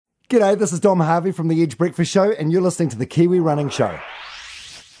G'day, this is Dom Harvey from The Edge Breakfast Show, and you're listening to The Kiwi Running Show.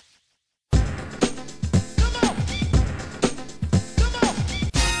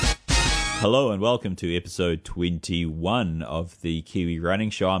 Hello and welcome to episode 21 of The Kiwi Running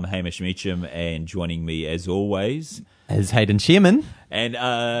Show. I'm Hamish Meacham, and joining me as always is Hayden Shearman.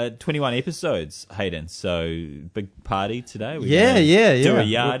 And 21 episodes, Hayden. So big party today. We're Yeah. do a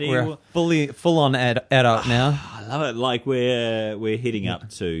yardie. We're full on adult now. I love it. Like we're heading up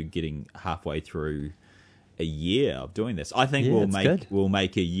to getting halfway through a year of doing this. I think we'll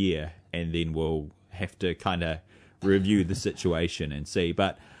make a year, and then we'll have to kind of review the situation and see.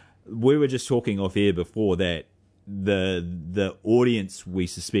 But we were just talking off air before that the audience we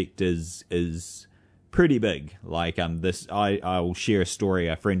suspect is pretty big. Like I'll share a story.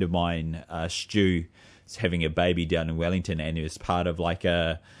 A friend of mine, Stu, is having a baby down in Wellington, and it was part of like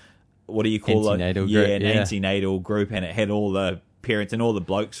a, what do you call it? Antenatal group, and it had all the parents and all the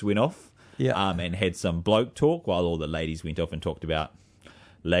blokes went off. Yeah. And had some bloke talk while all the ladies went off and talked about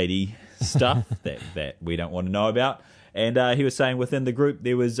lady stuff that we don't want to know about. And he was saying within the group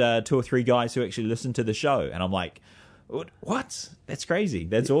there was 2 or 3 guys who actually listened to the show. And I'm like, what? That's crazy.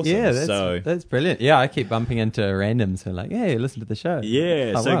 That's awesome. Yeah, that's brilliant. Yeah, I keep bumping into randoms who are like, hey, listen to the show.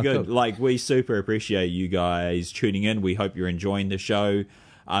 Yeah, oh, so wow, good. Cool. Like, we super appreciate you guys tuning in. We hope you're enjoying the show.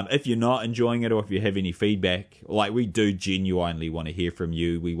 If you're not enjoying it, or if you have any feedback, like, we do genuinely want to hear from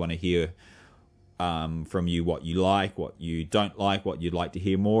you. We want to hear from you what you like, what you don't like, what you'd like to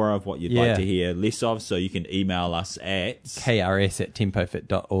hear more of, what you'd like to hear less of. So you can email us at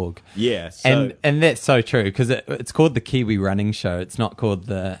krs@tempofit.org. Yeah, so, and that's so true, because it's called the Kiwi Running Show. It's not called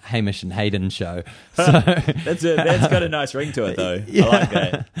the Hamish and Hayden Show. So that's got a nice ring to it, though. Yeah. I like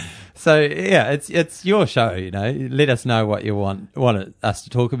that. So yeah, it's your show. You know, let us know what you want us to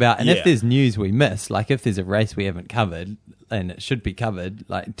talk about, and if there's news we miss, like if there's a race we haven't covered and it should be covered,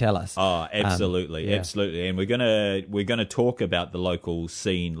 like, tell us. Oh, absolutely, absolutely. And we're gonna talk about the local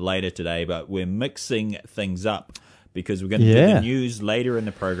scene later today, but we're mixing things up because we're going to do the news later in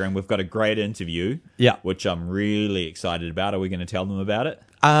the program. We've got a great interview, which I'm really excited about. Are we going to tell them about it?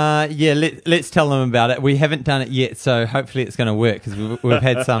 Let's tell them about it. We haven't done it yet, so hopefully it's going to work, because we've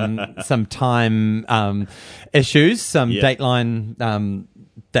had some time issues, some dateline.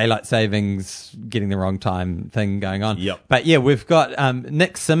 Daylight savings, getting the wrong time thing going on. Yep. But yeah, we've got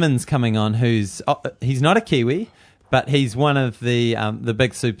Nick Simmons coming on, he's not a Kiwi, but he's one of the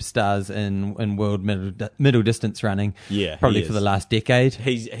big superstars in world middle distance running. Yeah, probably for the last decade.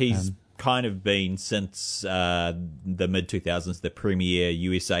 He's kind of been since the mid 2000s the premier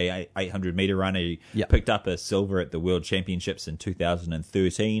USA 800 meter runner. He picked up a silver at the World Championships in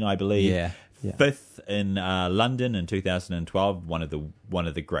 2013, I believe. Yeah. 5th in London in 2012, one of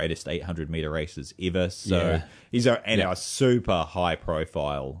the greatest 800 meter races ever. So he's our super high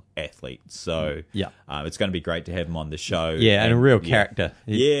profile athlete. So it's going to be great to have him on the show. Yeah, and a real character.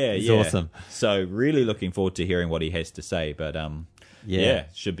 He's awesome. So really looking forward to hearing what he has to say. But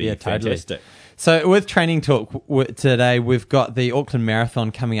should be fantastic. Totally. So with Training Talk today, we've got the Auckland Marathon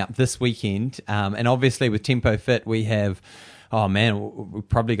coming up this weekend, and obviously with Tempo Fit we have. Oh man, we've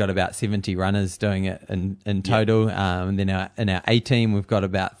probably got about 70 runners doing it in total. And then in our A team, we've got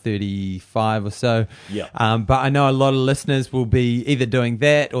about 35 or so. But I know a lot of listeners will be either doing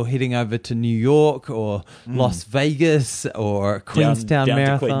that or heading over to New York or Las Vegas or Queenstown down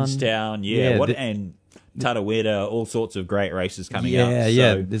Marathon. To Queenstown, and Tarawera, all sorts of great races coming up.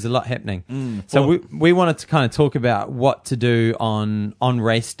 So, there's a lot happening. So we wanted to kind of talk about what to do on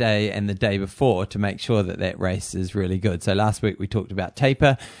race day and the day before to make sure that race is really good. So last week we talked about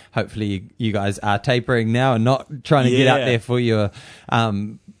taper. Hopefully you guys are tapering now and not trying to get out there for your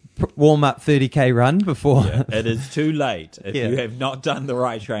warm-up 30K run before. It is too late. If you have not done the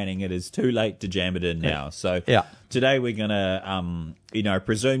right training, it is too late to jam it in now. So today we're going to,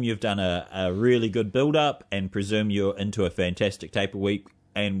 presume you've done a really good build-up and presume you're into a fantastic taper week,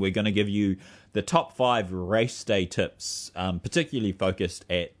 and we're going to give you the top 5 race day tips, particularly focused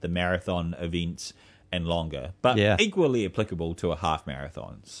at the marathon events and longer, but equally applicable to a half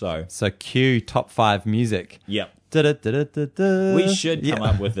marathon. So cue top 5 music. Yep. Da-da-da-da-da. We should come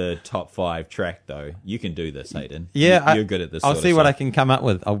up with a top 5 track, though. You can do this, Hayden. Yeah, you're good at this. I'll see what I can come up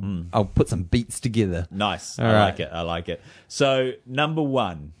with. I'll put some beats together. Nice. All I right. like it. I like it. So number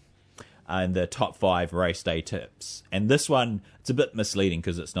 1 in the top 5 race day tips, and this one, it's a bit misleading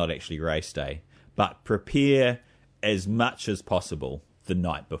because it's not actually race day, but prepare as much as possible the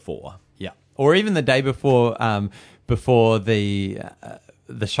night before. Yeah, or even the day before, before the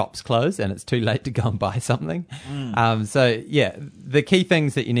the shops close and it's too late to go and buy something. So yeah, the key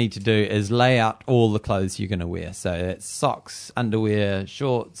things that you need to do is lay out all the clothes you're going to wear. So it's socks, underwear,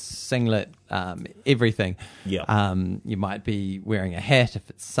 shorts, singlet, everything. Yeah. You might be wearing a hat if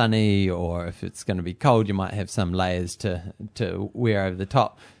it's sunny, or if it's going to be cold, you might have some layers to wear over the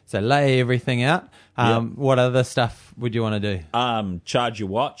top. So lay everything out. What other stuff would you want to do? Charge your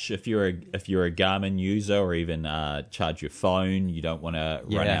watch if you're a Garmin user, or even charge your phone. You don't want to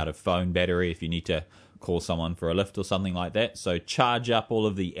run out of phone battery if you need to call someone for a lift or something like that. So charge up all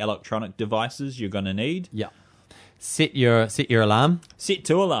of the electronic devices you're going to need. Yeah. Set your alarm. Set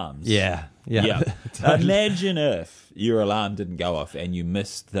 2 alarms. Yeah. Totally. Imagine if your alarm didn't go off and you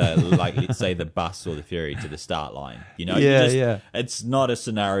missed the, like, let's say the bus or the ferry to the start line. You know, it's not a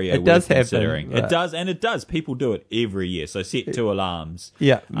scenario worth considering. Happen, right. It does. People do it every year. So set 2 alarms.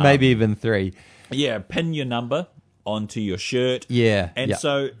 Yeah, maybe even 3. Yeah, pin your number onto your shirt. Yeah. And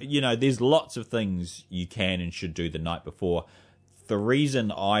so, there's lots of things you can and should do the night before. The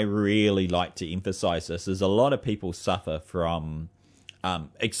reason I really like to emphasize this is a lot of people suffer from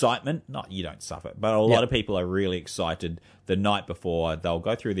excitement. Not you don't suffer, but a lot of people are really excited the night before. They'll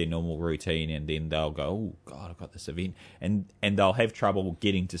go through their normal routine and then they'll go, oh God, I've got this event, and they'll have trouble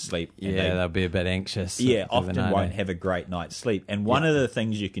getting to sleep. And they'll be a bit anxious. Yeah, often won't have a great night's sleep. And one of the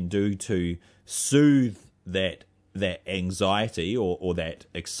things you can do to soothe that anxiety or that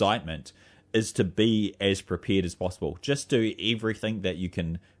excitement is to be as prepared as possible. Just do everything that you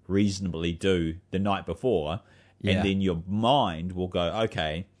can reasonably do the night before, and then your mind will go,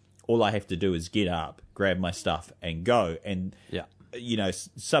 okay, all I have to do is get up, grab my stuff, and go. And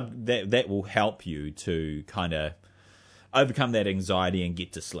that will help you to kind of overcome that anxiety and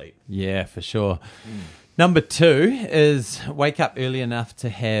get to sleep. Yeah, for sure. Number 2 is wake up early enough to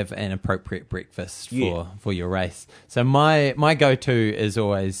have an appropriate breakfast for your race. So my go-to is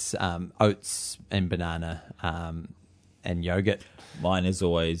always oats and banana and yogurt. Mine is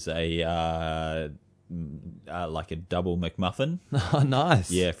always a like a double McMuffin. Oh, nice.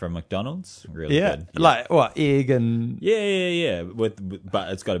 Yeah, from McDonald's. Really good. Yeah. Like what, egg and... Yeah. But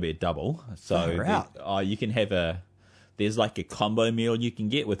it's got to be a double. So you can have there's like a combo meal you can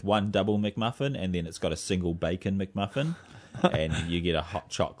get with one double McMuffin, and then it's got a single bacon McMuffin, and you get a hot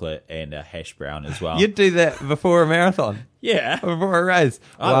chocolate and a hash brown as well. You'd do that before a marathon? Yeah. Before a race?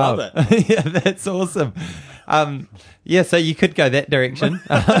 I love it. Yeah, that's awesome. So you could go that direction.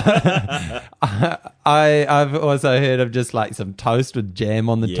 I've also heard of just like some toast with jam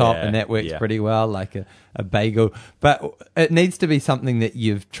on the top, and that works pretty well, like a bagel. But it needs to be something that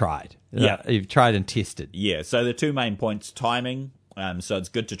you've tried. Yeah. You've tried and tested. Yeah, so the 2 main points, timing. So it's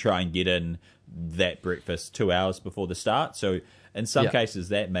good to try and get in that breakfast 2 hours before the start. So in some cases,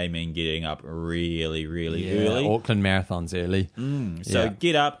 that may mean getting up really, really early. Auckland Marathon's early. So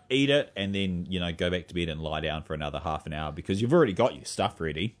get up, eat it, and then, go back to bed and lie down for another half an hour because you've already got your stuff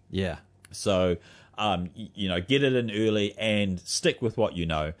ready. Yeah. So, get it in early and stick with what you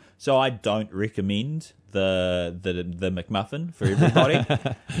know. So I don't recommend the McMuffin for everybody.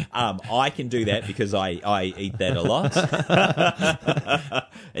 I can do that because I eat that a lot.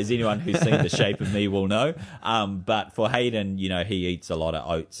 As anyone who's seen The Shape of Me will know. But for Hayden, he eats a lot of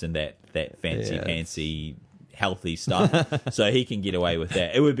oats and that fancy healthy stuff, so he can get away with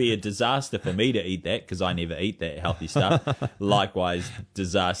that. It would be a disaster for me to eat that because I never eat that healthy stuff. Likewise,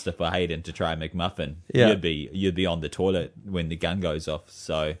 disaster for Hayden to try McMuffin. You'd be on the toilet when the gun goes off.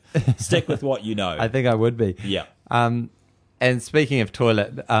 So stick with what you know. I think I would be. Yeah. And speaking of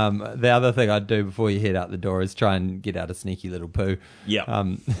toilet, the other thing I'd do before you head out the door is try and get out a sneaky little poo. Yeah.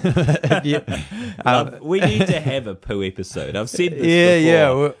 We need to have a poo episode. I've said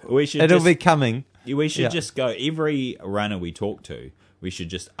this before. It'll be coming. We should just go, every runner we talk to, we should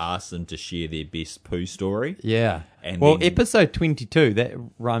just ask them to share their best poo story. Yeah. And episode 22, that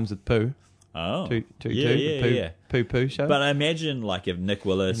rhymes with poo. Oh. Poo show. But I imagine like if Nick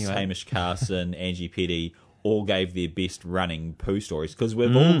Willis, Hamish Carson, Angie Petty all gave their best running poo stories, because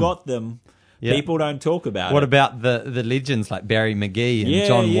we've all got them. Yeah. People don't talk about What about the legends like Barry McGee and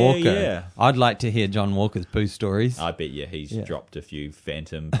John Walker? Yeah. I'd like to hear John Walker's poo stories. I bet you he's dropped a few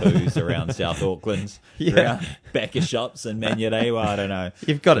phantom poos around South Auckland, around backer shops and Manurewa. I don't know.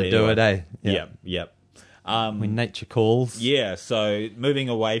 You've got to do it, eh? Yep. When nature calls. Yeah, so moving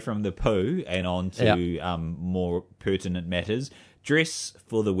away from the poo and on to more pertinent matters, dress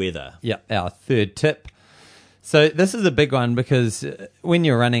for the weather. Yeah, our third tip. So this is a big one because when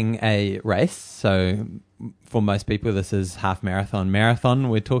you're running a race, so for most people this is half marathon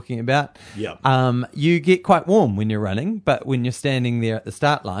we're talking about. Yeah. You get quite warm when you're running, but when you're standing there at the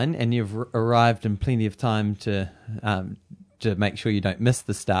start line and you've arrived in plenty of time to to make sure you don't miss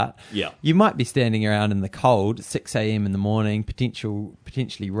the start. Yeah. You might be standing around in the cold, 6 a.m. in the morning,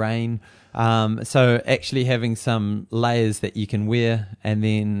 potentially rain. So actually having some layers that you can wear and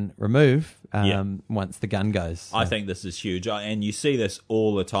then remove once the gun goes. So. I think this is huge. And you see this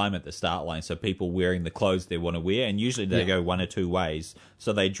all the time at the start line. So people wearing the clothes they want to wear, and usually they go one or two ways.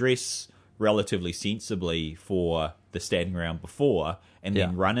 So they dress relatively sensibly for the standing around before and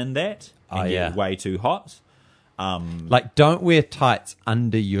then run in that and get way too hot. Like, don't wear tights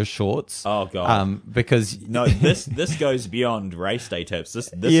under your shorts. Oh god! Because no, this goes beyond race day tips.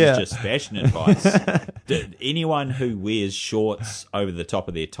 This is just fashion advice. Anyone who wears shorts over the top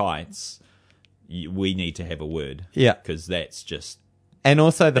of their tights, we need to have a word. Yeah, because that's just. And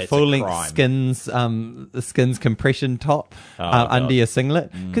also the full length skins compression top under your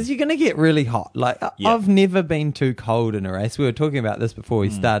singlet, because you're going to get really hot. Like I've never been too cold in a race. We were talking about this before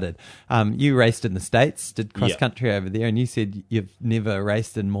we started. You raced in the States, did cross country over there, and you said you've never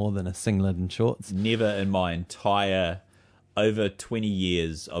raced in more than a singlet and shorts. Never in my entire over 20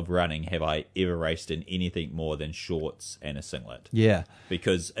 years of running have I ever raced in anything more than shorts and a singlet. Yeah,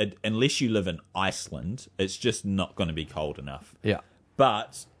 because unless you live in Iceland, it's just not going to be cold enough. Yeah.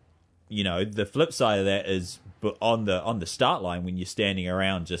 But, you know, the flip side of that is on the start line when you're standing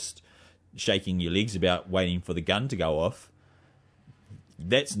around just shaking your legs about waiting for the gun to go off,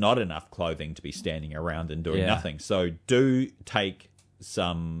 that's not enough clothing to be standing around and doing nothing. So do take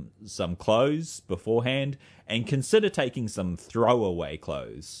some clothes beforehand and consider taking some throwaway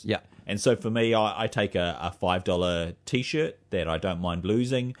clothes. Yeah. And so for me, I take a $5 T-shirt that I don't mind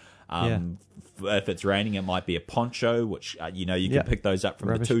losing. If it's raining, it might be a poncho, which, you can pick those up from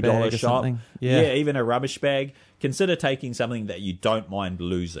rubbish the $2 shop. Yeah, even a rubbish bag. Consider taking something that you don't mind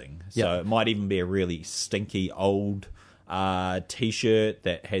losing. So it might even be a really stinky old T-shirt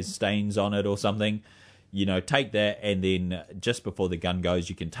that has stains on it or something. You know, take that, and then just before the gun goes,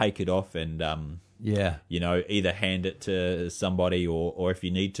 you can take it off and, either hand it to somebody or if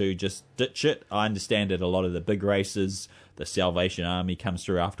you need to, just ditch it. I understand that a lot of the big races, the Salvation Army comes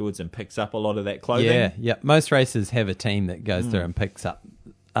through afterwards and picks up a lot of that clothing. Yeah. Most races have a team that goes through and picks up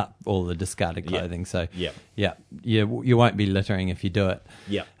all the discarded clothing. So you won't be littering if you do it.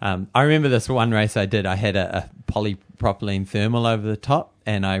 Yeah. I remember this one race I did. I had a polypropylene thermal over the top,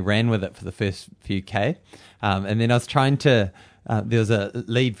 and I ran with it for the first few K. And then I was trying to. There was a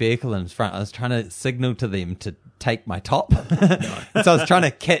lead vehicle in front. I was trying to signal to them to take my top. So I was trying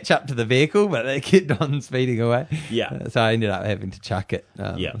to catch up to the vehicle, but they kept on speeding away. Yeah. So I ended up having to chuck it.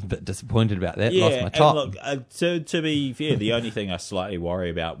 I was a bit disappointed about that. Yeah, lost my top. And look, to be fair, the only thing I slightly worry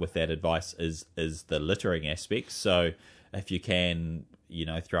about with that advice is the littering aspect. So if you can,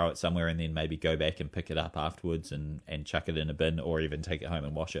 throw it somewhere and then maybe go back and pick it up afterwards and chuck it in a bin or even take it home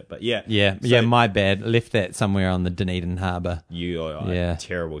and wash it. But my bad. Left that somewhere on the Dunedin Harbour. You are a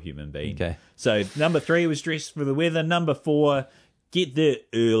terrible human being. Okay. So number 3 was dress for the weather. Number 4, get there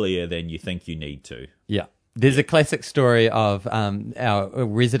earlier than you think you need to. Yeah. There's a classic story of our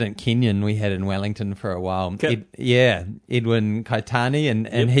resident Kenyan we had in Wellington for a while. Edwin Kaitani,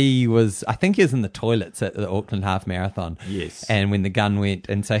 and he was, I think he was in the toilets at the Auckland Half Marathon. Yes. And when the gun went,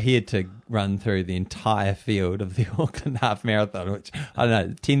 and so he had to run through the entire field of the Auckland Half Marathon, which, I don't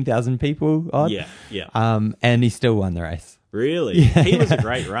know, 10,000 people odd? Yeah. And he still won the race. Really? Yeah. He was a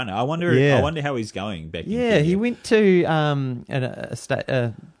great runner. I wonder how he's going back in Kenya. He went to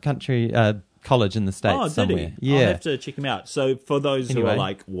a country... college in the States somewhere. Yeah. I'll have to check him out. So for those who are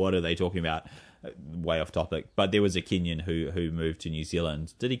like, what are they talking about? Way off topic. But there was a Kenyan who moved to New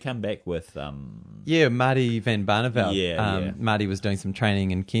Zealand. Did he come back with... Marty van Barneveld. Marty was doing some training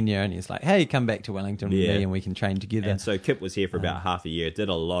in Kenya and he's like, hey, come back to Wellington with me and we can train together. And so Kip was here for about half a year, did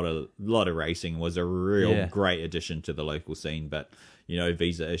a lot of racing, was a real great addition to the local scene, but,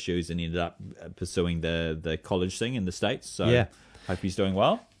 visa issues, and ended up pursuing the college thing in the States. So hope he's doing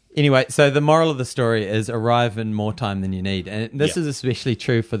well. Anyway, so the moral of the story is arrive in more time than you need. And this is especially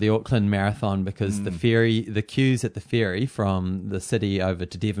true for the Auckland Marathon because the queues at the ferry from the city over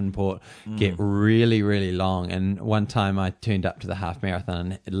to Devonport get really, really long. And one time I turned up to the half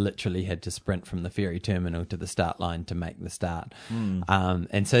marathon and literally had to sprint from the ferry terminal to the start line to make the start.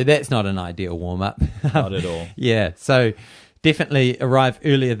 And so that's not an ideal warm-up. Not at all. So definitely arrive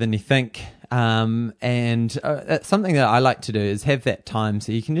earlier than you think. And something that I like to do is have that time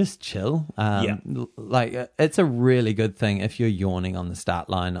so you can just chill. It's a really good thing if you're yawning on the start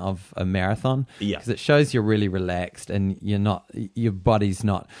line of a marathon because it shows you're really relaxed and your body's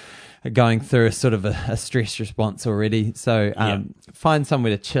not going through a sort of a stress response already. So find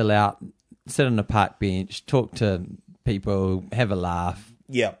somewhere to chill out, sit on a park bench, talk to people, have a laugh.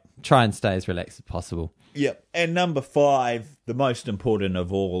 try and stay as relaxed as possible. Yep. And number 5, the most important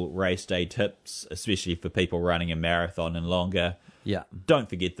of all race day tips, especially for people running a marathon and longer. Yeah. Don't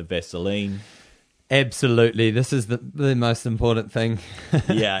forget the Vaseline. Absolutely. This is the most important thing.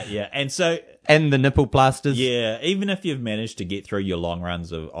 Yeah. And the nipple plasters. Yeah, even if you've managed to get through your long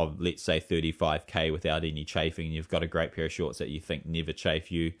runs of let's say 35k without any chafing, and you've got a great pair of shorts that you think never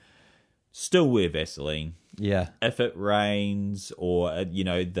chafe you, still wear Vaseline. Yeah. If it rains or,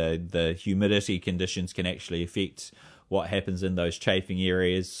 the humidity conditions can actually affect what happens in those chafing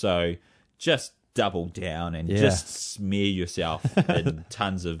areas. So just double down and just smear yourself in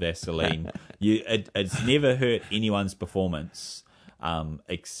tons of Vaseline. It's never hurt anyone's performance.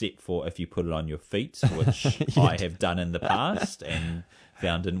 Except for if you put it on your feet, which I have done in the past and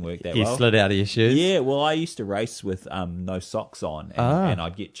found didn't work that well. You slid out of your shoes? Yeah, well, I used to race with no socks on, and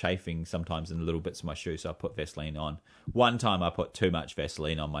I'd get chafing sometimes in little bits of my shoes, so I put Vaseline on. One time I put too much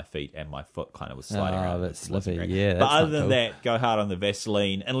Vaseline on my feet, and my foot kind of was sliding around. Oh, that's slippy, yeah. But other than that, go hard on the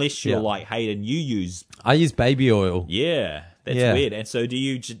Vaseline, unless you're like Hayden, you use... I use baby oil. Yeah, that's weird. And so do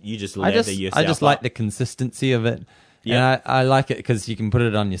you just lather yourself I just like up? the consistency of it. Yeah. And I like it because you can put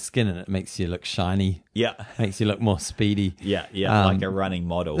it on your skin and it makes you look shiny. Yeah. Makes you look more speedy. Yeah, like a running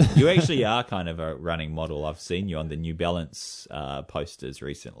model. You actually are kind of a running model. I've seen you on the New Balance posters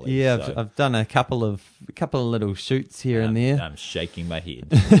recently. Yeah, so. I've done a couple of little shoots here and there. I'm shaking my head.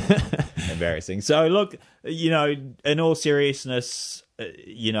 Embarrassing. So look, in all seriousness,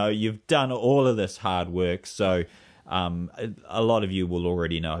 you've done all of this hard work. So a lot of you will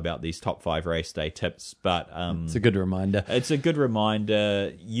already know about these top 5 race day tips, but it's a good reminder. It's a good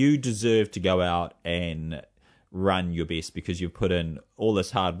reminder. You deserve to go out and run your best because you've put in all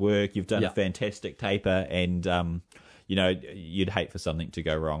this hard work. You've done a fantastic taper, and you'd hate for something to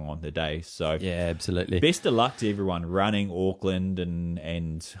go wrong on the day. So yeah, absolutely. Best of luck to everyone running Auckland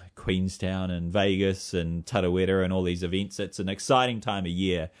and Queenstown and Vegas and Tarawera and all these events. It's an exciting time of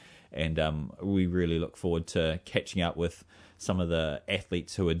year. And we really look forward to catching up with some of the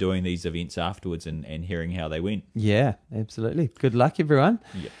athletes who are doing these events afterwards and hearing how they went. Yeah, absolutely. Good luck, everyone.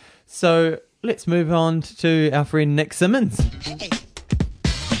 Yeah. So let's move on to our friend Nick Simmons.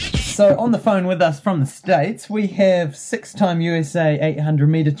 So on the phone with us from the States, we have 6-time USA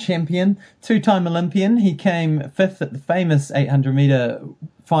 800-meter champion, 2-time Olympian. He came 5th at the famous 800-meter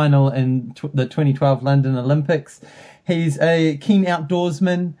final in the 2012 London Olympics. He's a keen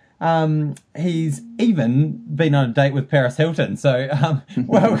outdoorsman. He's even been on a date with Paris Hilton. So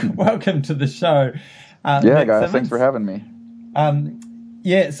welcome to the show. Nick guys, Simmons. Thanks for having me.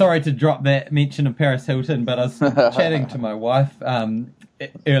 Sorry to drop that mention of Paris Hilton, but I was chatting to my wife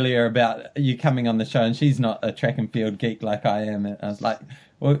earlier about you coming on the show, and she's not a track and field geek like I am. And I was like,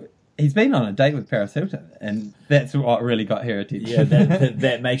 well, he's been on a date with Paris Hilton, and that's what really got her attention. Yeah,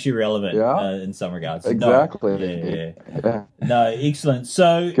 that makes you relevant in some regards. Exactly. No, No, excellent.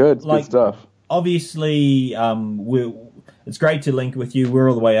 So good stuff. Obviously, it's great to link with you. We're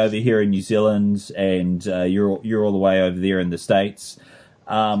all the way over here in New Zealand, and you're all the way over there in the States.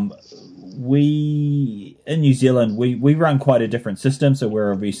 We in New Zealand we run quite a different system, so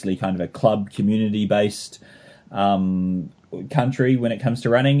we're obviously kind of a club community based country when it comes to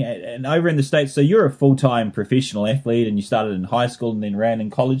running. And over in the States, so you're a full-time professional athlete and you started in high school and then ran in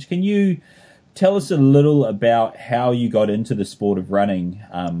college. Can you tell us a little about how you got into the sport of running?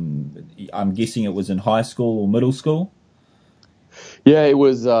 I'm guessing it was in high school or middle school? Yeah, it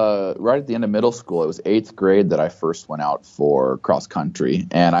was right at the end of middle school. It was 8th grade that I first went out for cross country,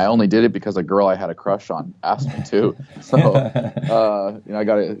 and I only did it because a girl I had a crush on asked me to. So, I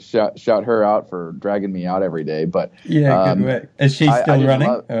got to shout her out for dragging me out every day. But yeah, good work. Is she still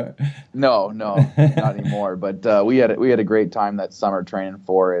running? No, not anymore. But we had a great time that summer training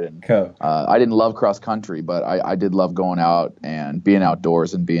for it. And cool. I didn't love cross country, but I did love going out and being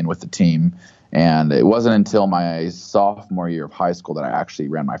outdoors and being with the team. And it wasn't until my sophomore year of high school that I actually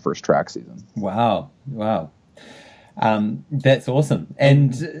ran my first track season. Wow. That's awesome.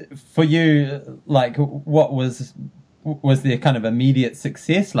 And for you, like, what was there kind of immediate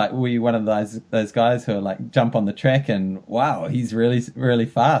success? Like, were you one of those guys who are like jump on the track and wow, he's really, really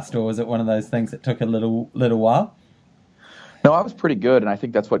fast? Or was it one of those things that took a little while? No, I was pretty good, and I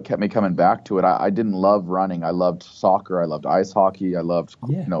think that's what kept me coming back to it. I didn't love running. I loved soccer. I loved ice hockey. I loved,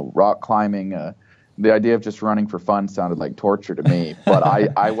 rock climbing. The idea of just running for fun sounded like torture to me, but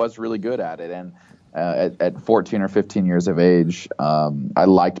I was really good at it. And at 14 or 15 years of age, I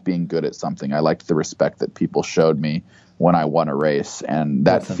liked being good at something. I liked the respect that people showed me when I won a race, and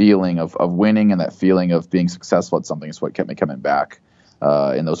that feeling of winning and that feeling of being successful at something is what kept me coming back.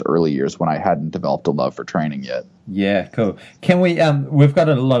 in those early years when I hadn't developed a love for training yet. Yeah, cool. Can we, we've got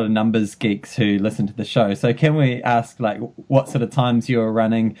a lot of numbers geeks who listen to the show, so can we ask, like, what sort of times you were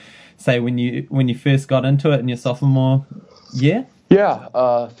running, say, when you first got into it in your sophomore year?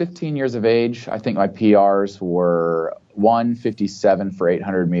 Yeah, 15 years of age. I think my PRs were 1:57 for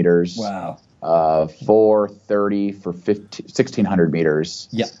 800 meters. Wow. 4:30 for 1,600 meters.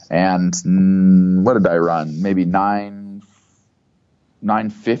 Yeah. And what did I run? Maybe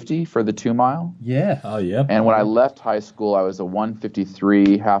 9:50 for the 2 mile. Yeah. Oh, yeah. And when I left high school, I was a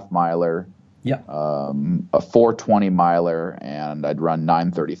 1:53 half miler. Yeah. A 4:20 miler, and I'd run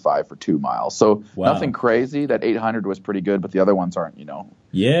 9:35 for 2 miles. So nothing crazy. That 800 was pretty good, but the other ones aren't, not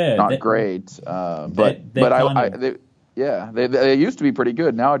great. They used to be pretty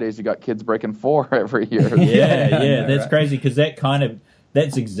good. Nowadays, you got kids breaking 4 every year. Yeah, that's crazy, because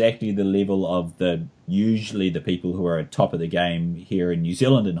that's exactly the level of usually the people who are at top of the game here in New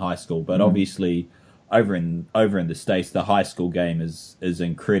Zealand in high school, but obviously over in the States, the high school game is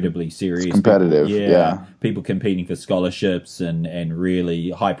incredibly serious. It's competitive. People competing for scholarships and really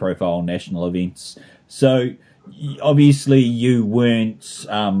high profile national events. So obviously you weren't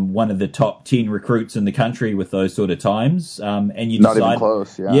one of the top 10 recruits in the country with those sort of times, and you decided, not even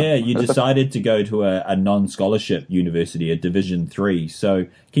close. You decided to go to a non-scholarship university, a Division III. So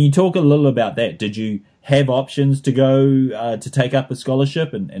can you talk a little about that? Did you have options to go to take up a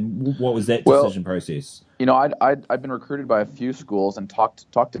scholarship, and what was that decision process? I'd been recruited by a few schools and talked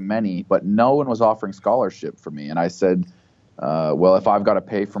to many, but no one was offering scholarship for me. And I said, if I've got to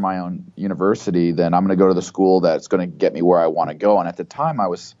pay for my own university, then I'm going to go to the school that's going to get me where I want to go. And at the time, I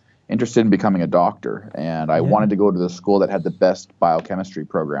was interested in becoming a doctor, and I wanted to go to the school that had the best biochemistry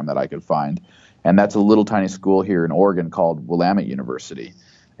program that I could find. And that's a little tiny school here in Oregon called Willamette University.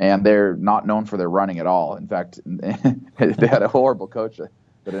 And they're not known for their running at all. In fact, they had a horrible coach that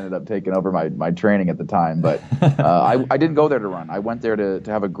ended up taking over my training at the time. But I didn't go there to run. I went there to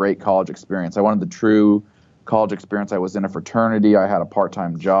have a great college experience. I wanted the true college experience. I was in a fraternity. I had a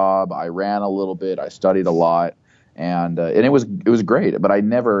part-time job. I ran a little bit. I studied a lot. And it was great. But I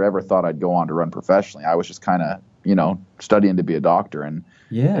never, ever thought I'd go on to run professionally. I was just kind of, studying to be a doctor. And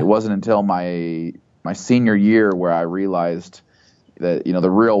it wasn't until my senior year where I realized that the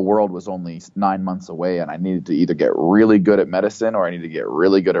real world was only 9 months away, and I needed to either get really good at medicine or I needed to get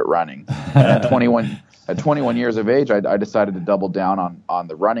really good at running. And at 21 years of age, I decided to double down on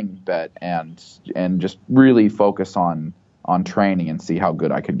the running bet and just really focus on training and see how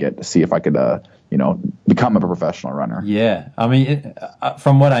good I could get to see if I could become a professional runner. Yeah, I mean,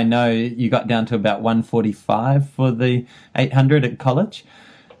 from what I know, you got down to about 1:45 for the 800 at college.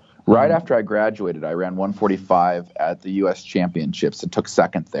 Right after I graduated, I ran 1:45 at the U.S. Championships and took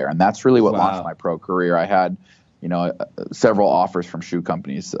second there. And that's really what launched my pro career. I had, several offers from shoe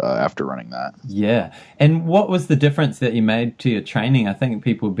companies after running that. Yeah. And what was the difference that you made to your training? I think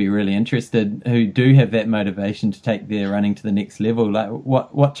people would be really interested who do have that motivation to take their running to the next level. Like,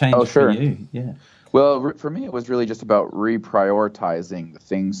 what changed for you? Yeah. Well, for me, it was really just about reprioritizing the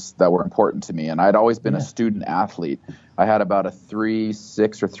things that were important to me. And I'd always been a student athlete. I had about a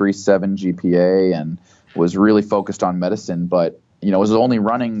 3.6 or 3.7 GPA and was really focused on medicine, but, was only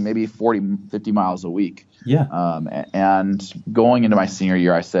running maybe 40, 50 miles a week. Yeah. And going into my senior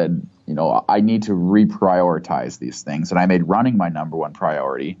year, I said, I need to reprioritize these things. And I made running my number one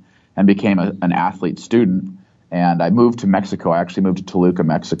priority and became an athlete student. And I moved to Mexico. I actually moved to Toluca,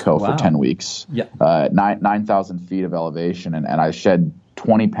 Mexico for 10 weeks. Yeah. 9,000 feet of elevation. And I shed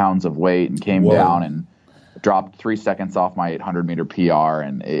 20 pounds of weight and came down and dropped 3 seconds off my 800-meter PR.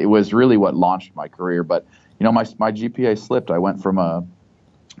 And it was really what launched my career. But, my GPA slipped. I went from a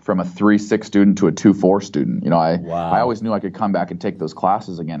 3.6 student to a 2.4 student. I always knew I could come back and take those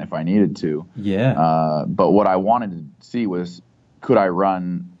classes again if I needed to. Yeah. But what I wanted to see was, could I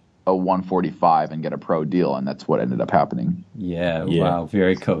run a 1:45 and get a pro deal, and that's what ended up happening. Yeah. Wow,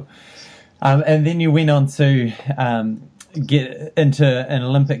 very cool. And then you went on to get into an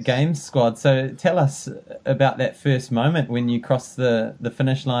Olympic Games squad. So tell us about that first moment when you crossed the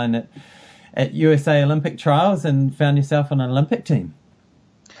finish line at USA Olympic Trials and found yourself on an Olympic team.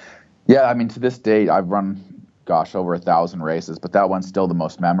 Yeah, I mean, to this date, I've run, over 1,000 races, but that one's still the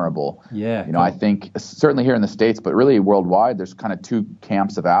most memorable. Yeah. I think certainly here in the States, but really worldwide, there's kind of two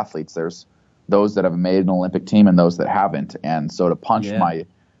camps of athletes. There's those that have made an Olympic team and those that haven't. And so to punch my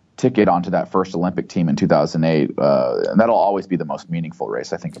ticket onto that first Olympic team in 2008. And that'll always be the most meaningful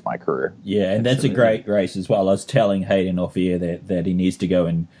race, I think, of my career. Yeah, and that's a great race as well. I was telling Hayden off air that he needs to go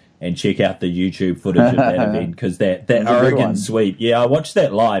and check out the YouTube footage of that event, because that Oregon sweep. Yeah, I watched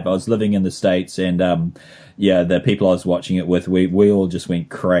that live. I was living in the States, and the people I was watching it with, we all just went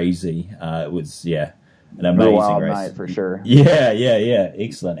crazy. It was an amazing wild race night for sure. Yeah,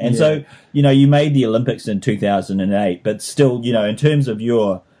 excellent. And so you made the Olympics in 2008, but still, in terms of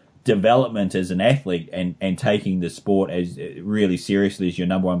your development as an athlete and taking the sport as really seriously as your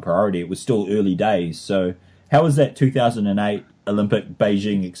number one priority, it was still early days. So how was that 2008 Olympic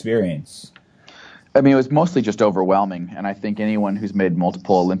Beijing experience? I mean, it was mostly just overwhelming, and I think anyone who's made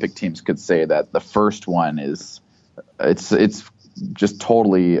multiple Olympic teams could say that the first one it's just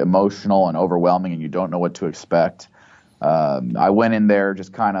totally emotional and overwhelming, and you don't know what to expect. I went in there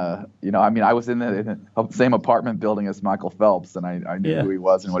just kind of, I was in the same apartment building as Michael Phelps, and I knew who he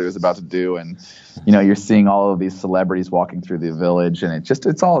was and what he was about to do. And, you're seeing all of these celebrities walking through the village, and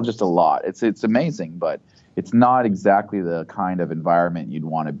it's all just a lot. It's amazing, but it's not exactly the kind of environment you'd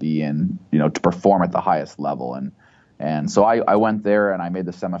want to be in, to perform at the highest level. And so I went there and I made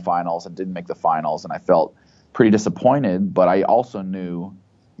the semifinals and didn't make the finals, and I felt pretty disappointed, but I also knew,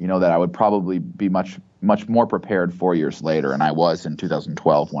 that I would probably be much more prepared 4 years later, and I was in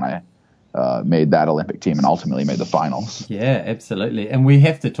 2012 when I made that Olympic team and ultimately made the finals. Yeah, absolutely. And we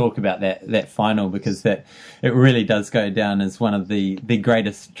have to talk about that final, because it really does go down as one of the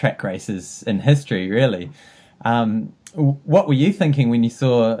greatest track races in history, really. What were you thinking when you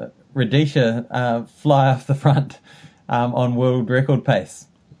saw Rudisha fly off the front on world record pace?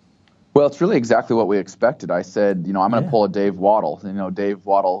 Well, it's really exactly what we expected. I said, I'm going to pull a Dave Waddle. Dave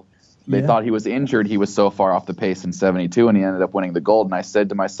Waddle, they thought he was injured. He was so far off the pace in 72, and he ended up winning the gold. And I said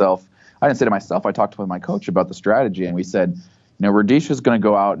to myself, I talked with my coach about the strategy, and we said, Rudisha's going to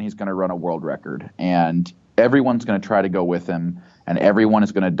go out and he's going to run a world record, and everyone's going to try to go with him, and everyone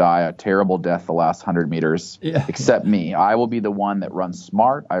is going to die a terrible death the last 100 meters, except me. I will be the one that runs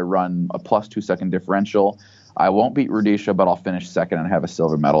smart. I run a plus 2 second differential. I won't beat Rudisha, but I'll finish second and have a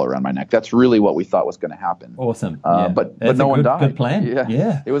silver medal around my neck. That's really what we thought was going to happen. Awesome. But no one died. Good plan.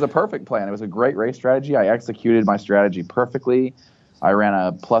 Yeah. It was a perfect plan. It was a great race strategy. I executed my strategy perfectly. I ran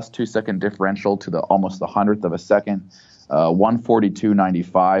a plus 2 second differential to almost the 100th of a second,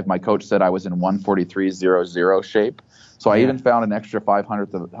 142.95. My coach said I was in 143.00 shape. So I even found an extra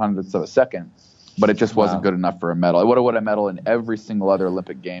 500ths of a second. But it just wasn't good enough for a medal. I would have won a medal in every single other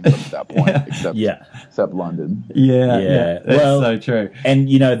Olympic Games up to that point, except London. Yeah. That's so true. And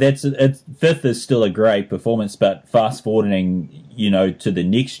fifth is still a great performance, but fast forwarding, to the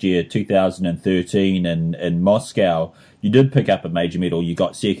next year, 2013, in Moscow, you did pick up a major medal. You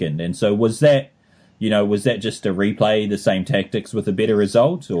got second, and so was that just a replay, the same tactics with a better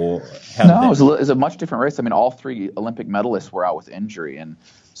result, or how? No, it was a much different race. I mean, all three Olympic medalists were out with injury, and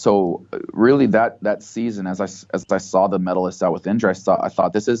so really that season, as I saw the medalists out with injury, I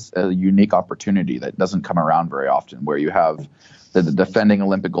thought this is a unique opportunity that doesn't come around very often, where you have the defending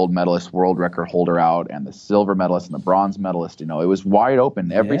Olympic gold medalist, world record holder out, and the silver medalist and the bronze medalist. It was wide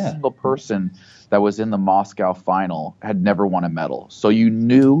open. Every single person that was in the Moscow final had never won a medal, so you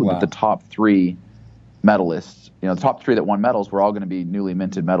knew that the top three medalists, the top three that won medals were all going to be newly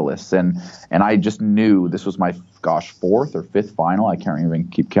minted medalists. And I just knew this was my, fourth or fifth final. I can't even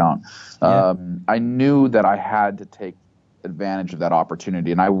keep count. I knew that I had to take advantage of that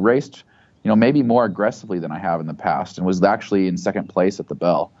opportunity. And I raced, maybe more aggressively than I have in the past, and was actually in second place at the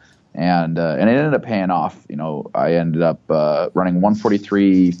Bell. And it ended up paying off. I ended up running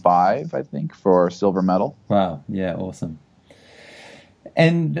 143.5, I think, for a silver medal. Wow. Yeah. Awesome.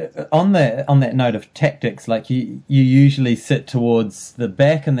 And on that note of tactics, like you usually sit towards the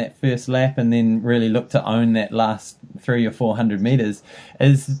back in that first lap and then really look to own that last 300 or 400 meters.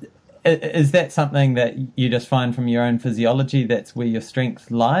 Is that something that you just find from your own physiology that's where your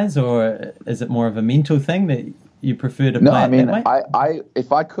strength lies, or is it more of a mental thing that you prefer to play that way? I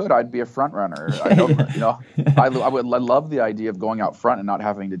if I could, I'd be a front runner. I love the idea of going out front and not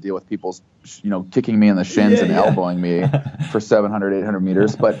having to deal with people's, kicking me in the shins and elbowing me for 700, 800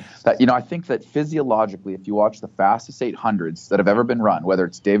 meters. But I think that physiologically, if you watch the fastest 800s that have ever been run, whether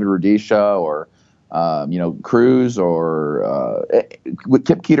it's David Rudisha or Cruz or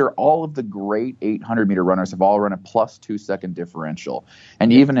Kip Keeter, all of the great 800-meter runners have all run a plus 2 second differential.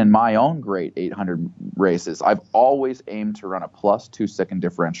 And even in my own great 800 races, I've always aimed to run a plus 2 second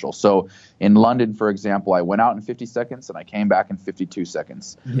differential. So in London, for example, I went out in 50 seconds and I came back in 52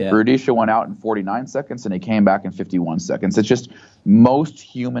 seconds. Rudisha went out in 49 seconds and he came back in 51 seconds. It's just most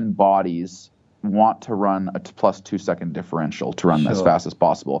human bodies want to run a plus 2 second differential to run as fast as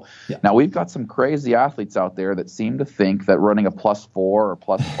possible. Yeah. Now, we've got some crazy athletes out there that seem to think that running a plus 4 or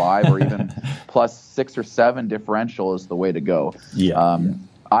plus 5 or even plus 6 or 7 differential is the way to go. Yeah.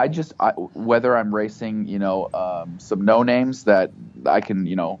 Whether I'm racing, some no names that I can,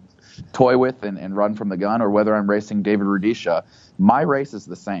 toy with and run from the gun, or whether I'm racing David Rudisha, my race is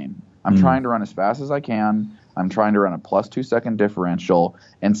the same. I'm trying to run as fast as I can. I'm trying to run a plus 2 second differential.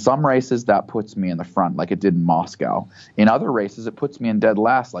 In some races, that puts me in the front, like it did in Moscow. In other races, it puts me in dead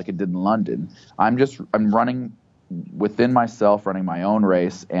last, like it did in London. I'm running within myself, running my own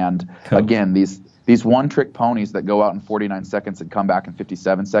race. And again, these one-trick ponies that go out in 49 seconds and come back in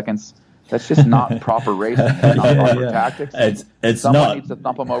 57 seconds, that's just not proper racing. That's not proper tactics. Someone needs to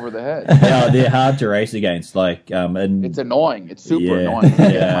thump them over the head. They're hard to race against. It's annoying. It's super annoying to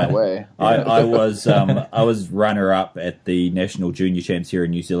get in my way. I was runner-up at the National Junior Champs here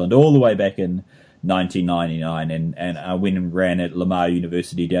in New Zealand all the way back in 1999, and I went and ran at Lamar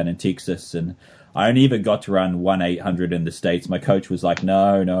University down in Texas, and I only ever got to run 1/800 in the States. My coach was like,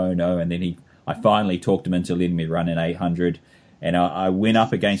 no, and then I finally talked him into letting me run an 800. And I went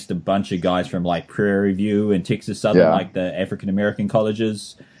up against a bunch of guys from like Prairie View and Texas Southern, like the African American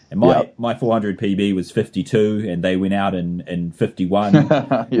colleges. And my 400 PB was 52, and they went out in 51. And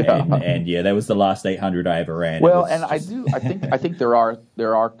that was the last 800 I ever ran. Well, and I think there are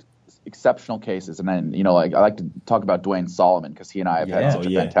exceptional cases, and then I like to talk about Dwayne Solomon because he and I have had such a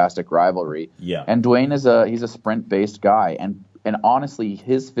fantastic rivalry. Yeah, and Dwayne he's a sprint based guy, and honestly,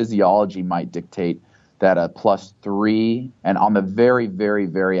 his physiology might dictate that a plus 3 and on the very, very,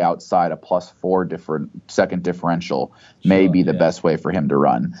 very outside a plus 4 second differential may be the best way for him to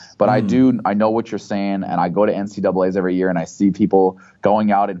run. But I know what you're saying, and I go to NCAAs every year and I see people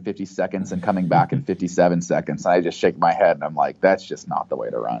going out in 50 seconds and coming back in 57 seconds. And I just shake my head and I'm like, that's just not the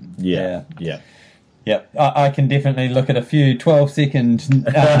way to run. Yeah. Yep, I can definitely look at a few 12-second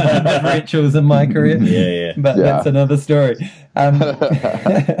differentials in my career. But that's another story. And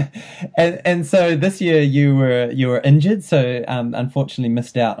so this year you were injured, so unfortunately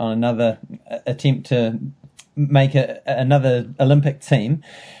missed out on another attempt to make another Olympic team.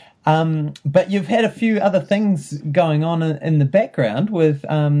 But you've had a few other things going on in the background with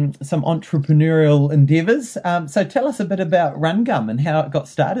some entrepreneurial endeavors. So tell us a bit about Run Gum and how it got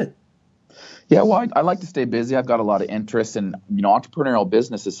started. Yeah, well, I like to stay busy. I've got a lot of interest in, entrepreneurial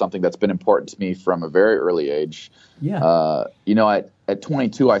business is something that's been important to me from a very early age. Yeah. At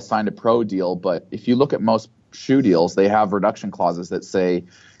 22, I signed a pro deal, but if you look at most shoe deals, they have reduction clauses that say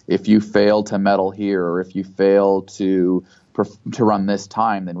if you fail to medal here or if you fail to run this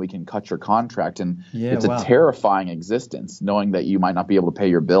time, then we can cut your contract. And it's a terrifying existence, knowing that you might not be able to pay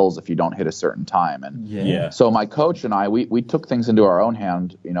your bills if you don't hit a certain time. And so my coach and I, we took things into our own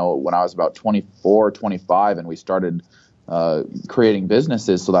hand, when I was about 24, 25, and we started creating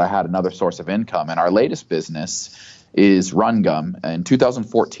businesses so that I had another source of income. And our latest business is Run Gum. In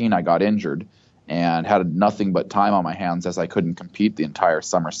 2014, I got injured and had nothing but time on my hands as I couldn't compete the entire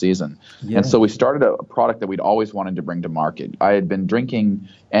summer season. Yeah. And so we started a product that we'd always wanted to bring to market. I had been drinking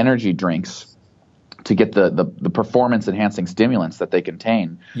energy drinks to get the performance enhancing stimulants that they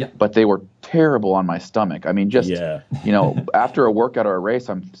contain, but they were terrible on my stomach. I mean, after a workout or a race,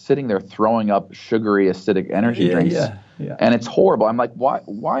 I'm sitting there throwing up sugary, acidic energy drinks. Yeah. And it's horrible. I'm like,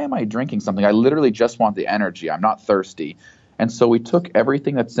 why am I drinking something? I literally just want the energy. I'm not thirsty. And so we took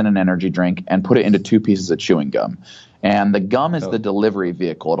everything that's in an energy drink and put it into 2 pieces of chewing gum. And the gum is the delivery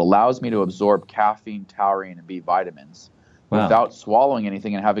vehicle. It allows me to absorb caffeine, taurine, and B vitamins without swallowing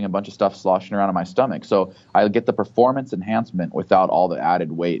anything and having a bunch of stuff sloshing around in my stomach. So I get the performance enhancement without all the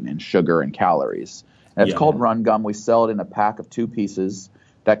added weight and sugar and calories. And it's called Run Gum. We sell it in a pack of 2 pieces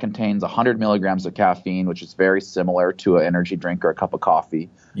that contains 100 milligrams of caffeine, which is very similar to an energy drink or a cup of coffee.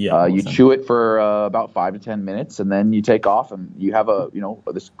 Awesome. You chew it for about 5 to 10 minutes, and then you take off, and you have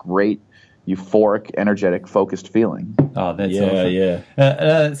this great, euphoric, energetic, focused feeling. Oh, that's awesome.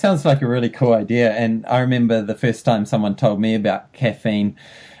 It sounds like a really cool idea. And I remember the first time someone told me about caffeine,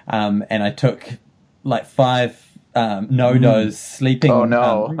 and I took like 5 no-dose sleeping. Oh,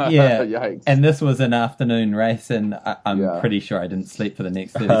 no. Yikes. And this was an afternoon race, and I'm pretty sure I didn't sleep for the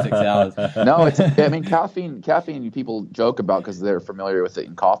next 36 hours. No, caffeine people joke about because they're familiar with it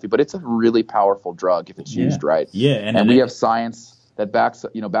in coffee, but it's a really powerful drug if it's used right. Yeah, and we have science that backs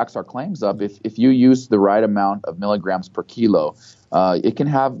our claims up. If you use the right amount of milligrams per kilo, it can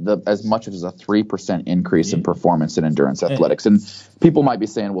have as much as a 3% increase in performance in endurance athletics. And people might be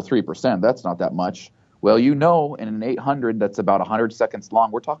saying, well, 3%, that's not that much. Well, in an 800 that's about 100 seconds long,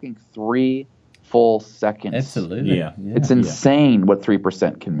 we're talking 3 full seconds. Absolutely. Yeah. It's insane what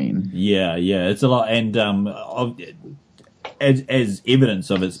 3% can mean. Yeah, it's a lot. And as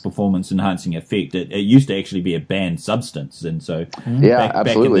evidence of its performance-enhancing effect, it used to actually be a banned substance. And so back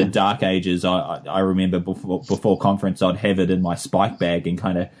in the dark ages, I remember before conference, I'd have it in my spike bag and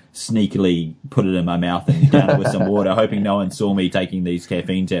kind of sneakily put it in my mouth and down it with some water, hoping no one saw me taking these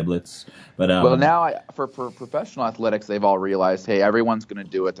caffeine tablets. But well, now for professional athletics, they've all realized, hey, everyone's going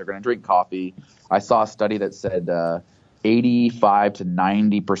to do it. They're going to drink coffee. I saw a study that said 85 to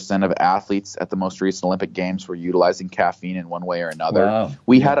 90% of athletes at the most recent Olympic Games were utilizing caffeine in one way or another. Wow.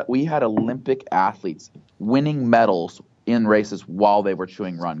 We had Olympic athletes winning medals in races while they were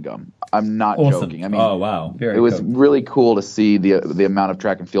chewing run gum. I'm not joking. I mean, oh wow, it was really cool to see the amount of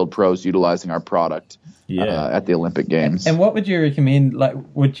track and field pros utilizing our product at the Olympic Games. And what would you recommend? Like,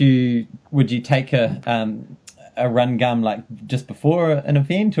 would you take a run gum like just before an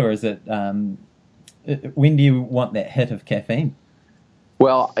event, or is it? When do you want that hit of caffeine?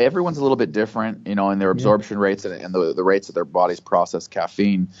 Well, everyone's a little bit different, in their absorption rates and the rates that their bodies process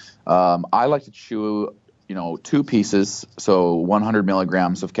caffeine. I like to chew, 2 pieces, so 100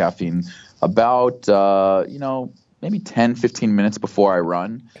 milligrams of caffeine, about, maybe 10, 15 minutes before I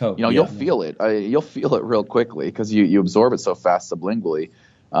run. Cool. You'll feel it. You'll feel it real quickly because you absorb it so fast sublingually.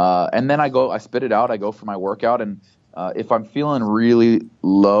 And then I spit it out. I go for my workout, and if I'm feeling really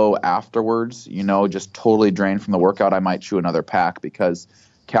low afterwards, just totally drained from the workout, I might chew another pack because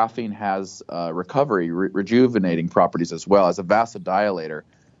caffeine has rejuvenating properties as well. As a vasodilator,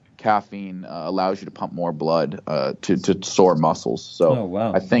 caffeine allows you to pump more blood to sore muscles. So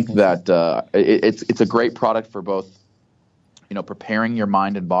I think that it's a great product for both, preparing your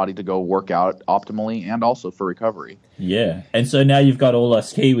mind and body to go work out optimally and also for recovery. Yeah. And so now you've got all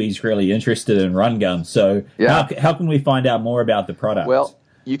us Kiwis really interested in Run Gum. So how can we find out more about the product? Well,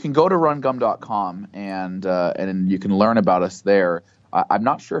 you can go to rungum.com and you can learn about us there. I'm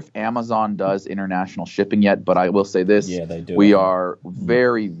not sure if Amazon does international shipping yet, but I will say this. Yeah, they do. We are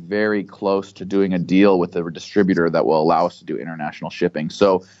very, very close to doing a deal with a distributor that will allow us to do international shipping.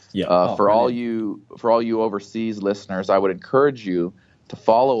 So for all you overseas listeners, I would encourage you to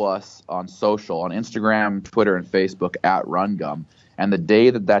follow us on social, on Instagram, Twitter, and Facebook at RunGum. And the day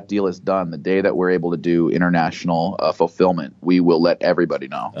that deal is done, the day that we're able to do international fulfillment, we will let everybody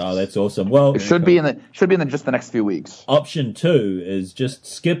know. Oh, that's awesome. Well, it should be in just the next few weeks. Option 2 is just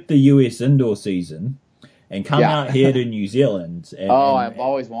skip the US indoor season and come out here to New Zealand. I've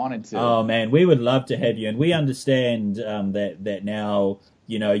always wanted to. Oh man, we would love to have you, and we understand that now.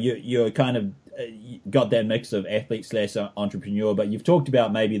 You're kind of got that mix of athlete / entrepreneur, but you've talked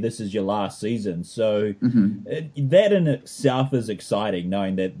about maybe this is your last season. So that in itself is exciting,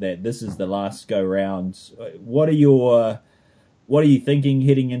 knowing that this is the last go round. What are you thinking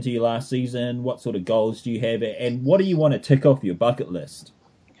heading into your last season? What sort of goals do you have, and what do you want to tick off your bucket list?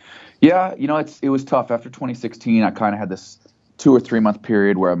 Yeah, it was tough. After 2016, I kind of had this 2 or 3 month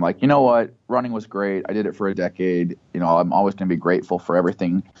period where I'm like, you know what, running was great. I did it for a decade. I'm always going to be grateful for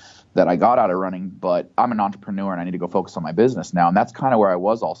everything that I got out of running, but I'm an entrepreneur and I need to go focus on my business now. And that's kind of where I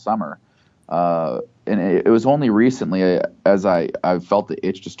was all summer. And it was only recently as I felt the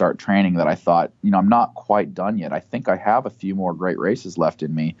itch to start training that I thought, I'm not quite done yet. I think I have a few more great races left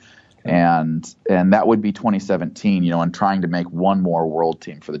in me. And that would be 2017, and trying to make one more world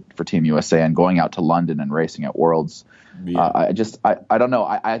team for Team USA and going out to London and racing at Worlds. Yeah. I don't know.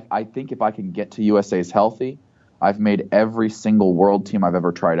 I think if I can get to USA's healthy, I've made every single world team I've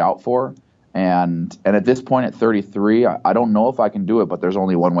ever tried out for. And at this point at 33, I don't know if I can do it, but there's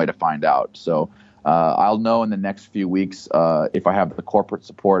only one way to find out. So I'll know in the next few weeks if I have the corporate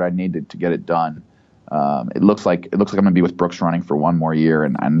support I need to get it done. It looks like I'm going to be with Brooks Running for one more year,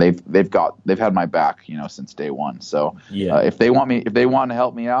 and they've had my back, since day one. So if they want to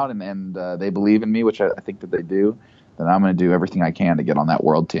help me out and they believe in me, which I think that they do, then I'm going to do everything I can to get on that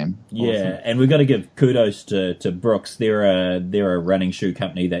world team. Yeah, awesome. And we've got to give kudos to Brooks. They're a running shoe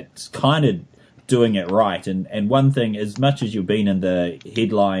company that's kind of doing it right. And one thing, as much as you've been in the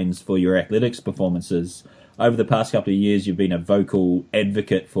headlines for your athletics performances, over the past couple of years, you've been a vocal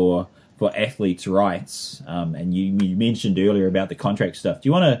advocate for athletes' rights. And you mentioned earlier about the contract stuff. Do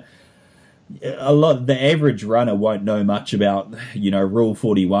you want to? The average runner won't know much about, Rule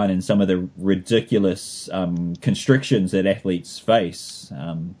 41 and some of the ridiculous constrictions that athletes face.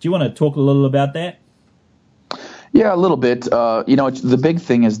 Do you want to talk a little about that? Yeah, a little bit. The big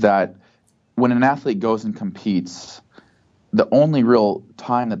thing is that when an athlete goes and competes, the only real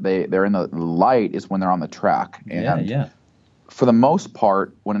time that they're in the light is when they're on the track. And for the most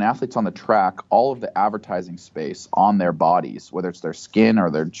part, when an athlete's on the track, all of the advertising space on their bodies, whether it's their skin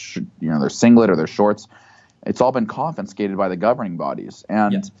or their singlet or their shorts, it's all been confiscated by the governing bodies.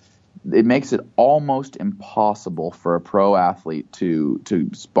 And it makes it almost impossible for a pro athlete to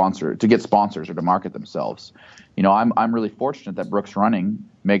get sponsors or to market themselves. I'm really fortunate that Brooks Running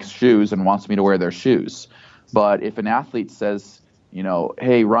makes shoes and wants me to wear their shoes. But if an athlete says,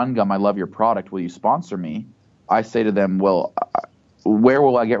 hey, Run Gum, I love your product, will you sponsor me? I say to them, well, where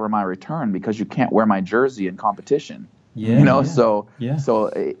will I get my return? Because you can't wear my jersey in competition. So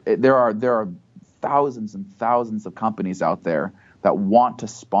there are thousands and thousands of companies out there that want to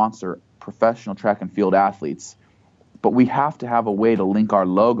sponsor professional track and field athletes, but we have to have a way to link our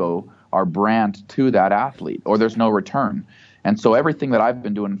logo, our brand, to that athlete, or there's no return. And so everything that I've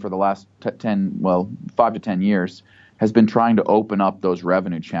been doing for the last 5 to 10 years has been trying to open up those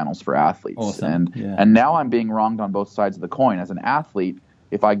revenue channels for athletes. Awesome. And now I'm being wronged on both sides of the coin. As an athlete,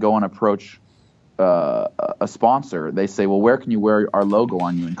 if I go and approach a sponsor, they say, well, where can you wear our logo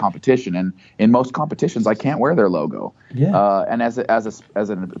on you in competition? And in most competitions, I can't wear their logo. And as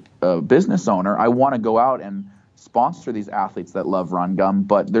a business owner, I want to go out and sponsor these athletes that love Run Gum,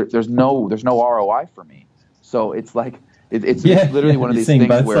 but there's no ROI for me. So it's like it's literally one of these things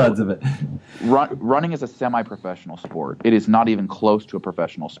both where sides of it. Running is a semi-professional sport. It is not even close to a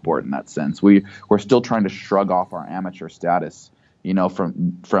professional sport in that sense. We're still trying to shrug off our amateur status,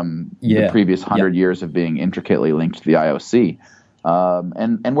 from the previous 100 years of being intricately linked to the IOC.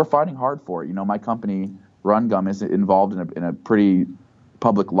 And we're fighting hard for it. My company, Run Gum, is involved in a pretty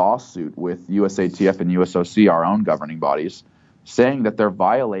public lawsuit with USATF and USOC, our own governing bodies, saying that they're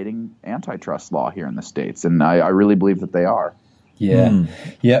violating antitrust law here in the States. And I really believe that they are.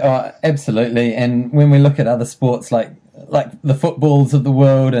 Absolutely. And when we look at other sports like the footballs of the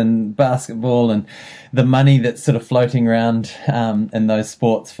world and basketball and the money that's sort of floating around in those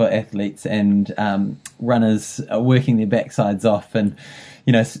sports for athletes and runners are working their backsides off and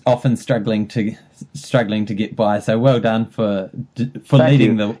often struggling to get by. So well done for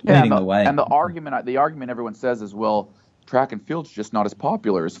leading the way. And the argument everyone says is, well, track and field's just not as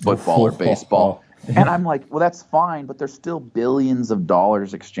popular as football or baseball. And I'm like, well, that's fine, but there's still billions of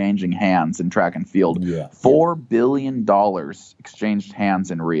dollars exchanging hands in track and field. $4 billion exchanged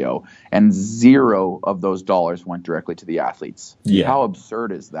hands in Rio, and 0 of those dollars went directly to the athletes. How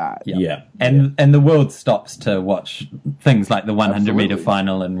absurd is that? And the world stops to watch things like the 100-meter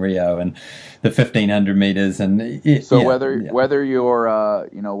final in Rio and the 1,500 meters. And whether you're a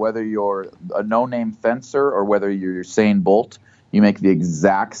no-name fencer or whether you're Usain Bolt, you make the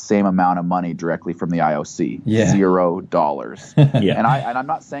exact same amount of money directly from the IOC. $0. And I'm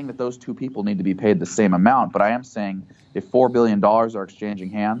not saying that those two people need to be paid the same amount, but I am saying if $4 billion are exchanging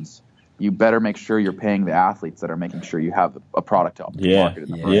hands, you better make sure you're paying the athletes that are making sure you have a product to market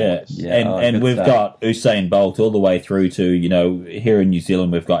in the first place. And we've got Usain Bolt all the way through to, here in New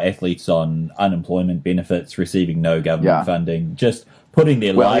Zealand, we've got athletes on unemployment benefits, receiving no government funding, just putting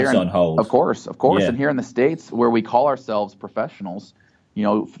their lives on hold. Of course. And here in the States, where we call ourselves professionals,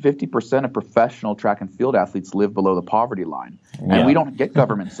 50% of professional track and field athletes live below the poverty line. And we don't get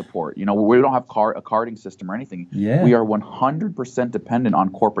government support. We don't have a carding system or anything. We are 100% dependent on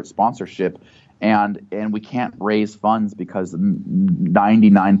corporate sponsorship, and we can't raise funds because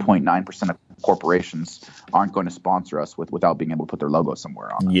 99.9% of corporations aren't going to sponsor us without being able to put their logo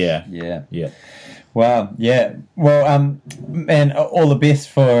somewhere on us. Wow. Well, man, all the best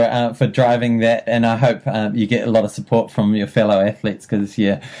for driving that, and I hope you get a lot of support from your fellow athletes because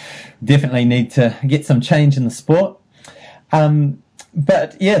definitely need to get some change in the sport.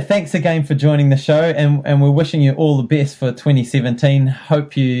 But thanks again for joining the show, and we're wishing you all the best for 2017.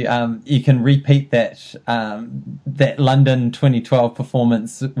 Hope you can repeat that London 2012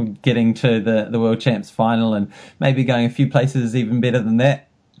 performance, getting to the World Champs final, and maybe going a few places even better than that.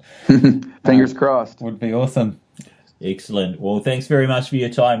 Fingers crossed. Would be awesome. Excellent. Well, thanks very much for your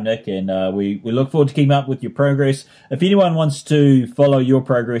time, Nick, and we look forward to keeping up with your progress. If anyone wants to follow your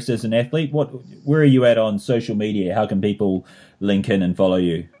progress as an athlete, where are you at on social media? How can people link in and follow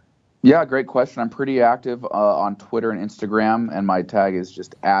you? Yeah, great question. I'm pretty active on Twitter and Instagram, and my tag is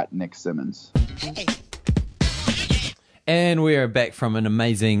just @NickSimmons. And we are back from an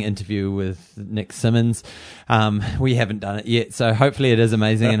amazing interview with Nick Simmons. We haven't done it yet, so hopefully it is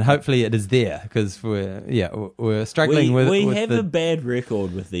amazing, and hopefully it is there because we're struggling with. We have a bad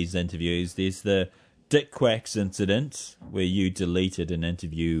record with these interviews. There's the Dick Quacks incident where you deleted an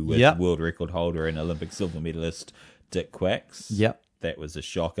interview with world record holder and Olympic silver medalist Dick Quacks. That was a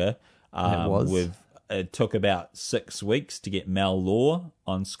shocker. It was. It took about 6 weeks to get Mel Law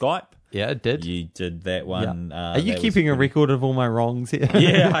on Skype. Yeah, it did. You did that one. Yeah. Are you keeping a record of all my wrongs here?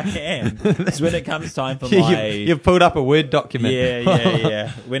 Yeah, I am. It's when it comes time for my... You've pulled up a Word document.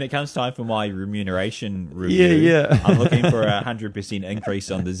 Yeah. When it comes time for my remuneration review, I'm looking for 100% increase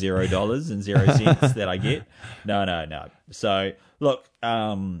on the $0 and 0 cents that I get. No. So, look,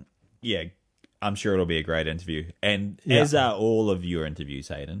 I'm sure it'll be a great interview. And as are all of your interviews,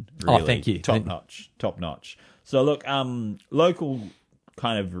 Hayden. Really, thank you. Top notch. So, look, local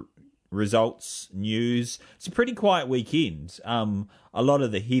kind of results, news. It's a pretty quiet weekend. A lot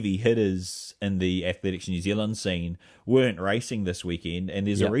of the heavy hitters in the Athletics New Zealand scene weren't racing this weekend, and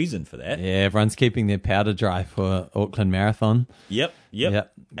there's a reason for that. Yeah, everyone's keeping their powder dry for Auckland Marathon. Yep.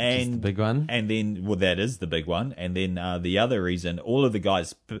 And the big one. And then, that is the big one. And then the other reason, all of the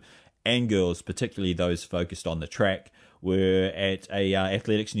guys and girls, particularly those focused on the track, were at a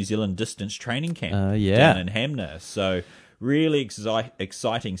Athletics New Zealand distance training camp down in Hamner. So really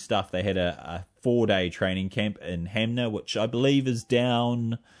exciting stuff. They had a 4-day training camp in Hamner, which I believe is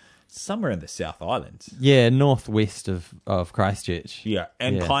down somewhere in the South Island. Yeah, northwest of Christchurch. Yeah,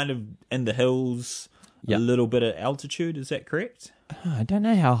 and kind of in the hills, a little bit of altitude. Is that correct? I don't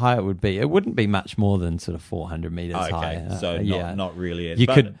know how high it would be. It wouldn't be much more than sort of 400 meters high. So not really.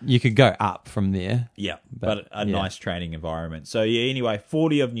 You could go up from there. Yeah, but a nice training environment. So anyway,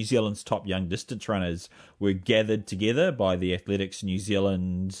 40 of New Zealand's top young distance runners were gathered together by the Athletics New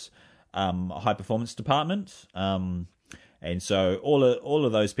Zealand's high performance department. And so all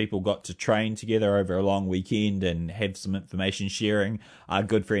of those people got to train together over a long weekend and have some information sharing. Our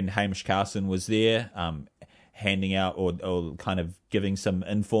good friend Hamish Carson was there, handing out or kind of giving some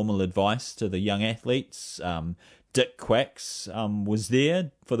informal advice to the young athletes. Dick Quacks was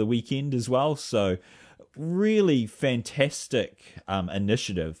there for the weekend as well. So really fantastic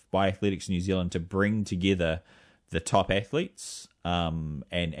initiative by Athletics New Zealand to bring together the top athletes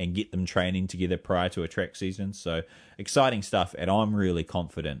and get them training together prior to a track season. So exciting stuff, and I'm really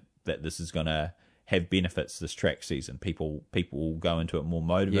confident that this is going to have benefits this track season. People will go into it more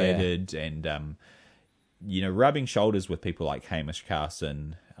motivated and rubbing shoulders with people like Hamish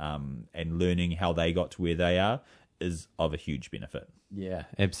Carson and learning how they got to where they are is of a huge benefit. Yeah,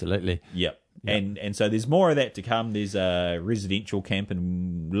 absolutely. Yep. And so there's more of that to come. There's a residential camp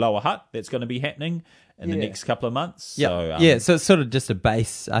in Lower Hutt that's going to be happening in the next couple of months. So it's sort of just a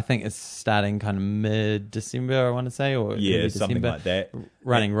base. I think it's starting kind of mid-December, I want to say, or something like that,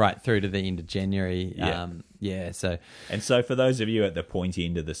 running right through to the end of January. And so for those of you at the point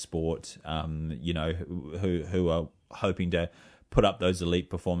end of the sport, who are hoping to put up those elite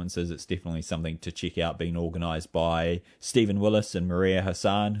performances, it's definitely something to check out, being organised by Stephen Willis and Maria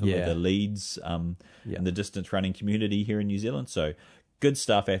Hassan, who are the leads in the distance running community here in New Zealand. So good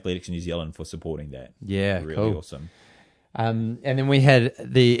stuff, Athletics New Zealand, for supporting that. Yeah, really cool. Awesome. And then we had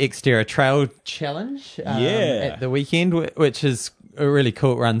the Xterra Trail Challenge at the weekend, which is a really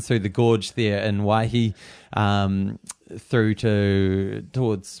cool run through the gorge there in Waihi, through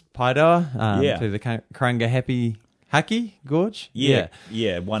towards Paidoa, to the Karanga Haki Gorge?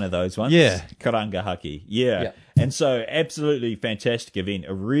 Yeah, one of those ones. Yeah. Karanga Haki. Yeah. And so absolutely fantastic event,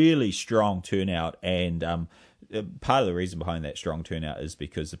 a really strong turnout, and part of the reason behind that strong turnout is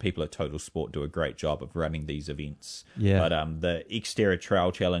because the people at Total Sport do a great job of running these events. Yeah. But the Xterra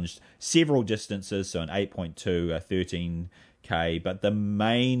Trail Challenge, several distances, so an 8.2, a 13K, but the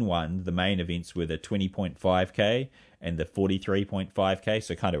main events were the 20.5K and the 43.5K,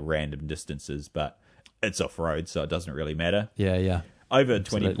 so kind of random distances, but it's off-road, so it doesn't really matter. Yeah. Over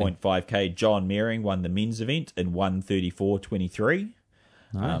 20.5K, John Meering won the men's event in 1:34.23.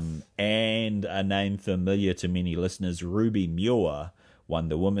 Nice. And a name familiar to many listeners, Ruby Muir, won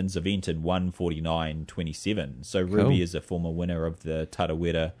the women's event in 1:49.27. So Ruby is a former winner of the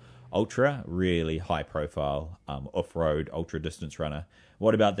Tarawera Ultra, really high-profile off-road ultra-distance runner.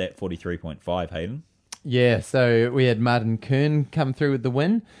 What about that 43.5, Hayden? Yeah, so we had Martin Kern come through with the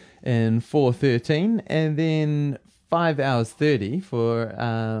win in 4:13, and then 5 hours 30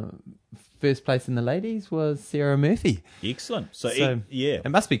 for first place in the ladies was Sarah Murphy. Excellent. So it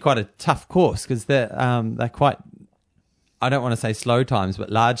must be quite a tough course because they're quite, I don't want to say slow times, but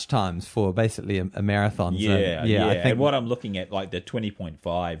large times for basically a marathon. Yeah. I think and what I'm looking at, like the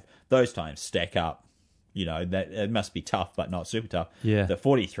 20.5, those times stack up. That it must be tough, but not super tough. Yeah. The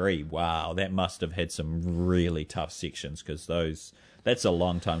 43, wow, that must have had some really tough sections because that's a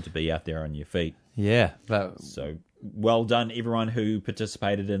long time to be out there on your feet. Yeah. So well done, everyone who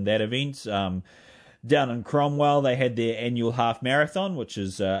participated in that event. Down in Cromwell, they had their annual half marathon, which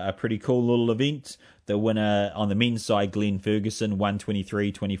is a pretty cool little event. The winner on the men's side, Glenn Ferguson,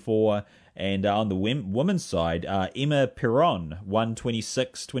 1:23.24, And on the women's side, Emma Perron,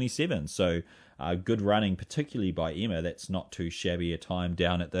 1:26:27. So good running, particularly by Emma. That's not too shabby a time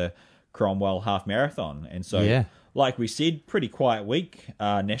down at the Cromwell Half Marathon. And so, like we said, pretty quiet week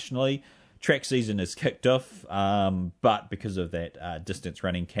nationally. Track season is kicked off, but because of that distance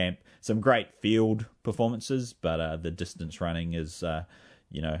running camp, some great field performances, but the distance running is...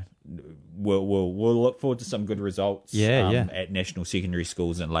 we'll look forward to some good results at national secondary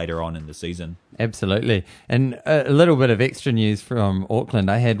schools and later on in the season. Absolutely. And a little bit of extra news from Auckland.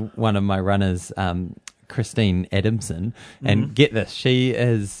 I had one of my runners, Christine Adamson, and get this, she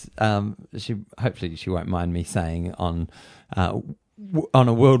is, hopefully she won't mind me saying on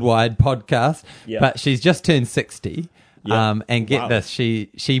a worldwide podcast, but she's just turned 60. And get this,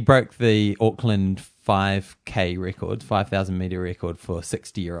 she broke the Auckland 5K record, 5,000 meter record for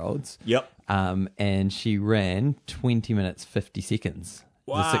 60-year-olds. And she ran 20 minutes 50 seconds.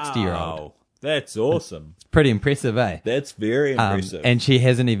 Wow. The 60-year-old. That's awesome. It's pretty impressive, eh? That's very impressive. And she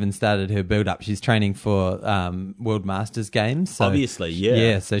hasn't even started her build-up. She's training for World Masters Games. So, obviously,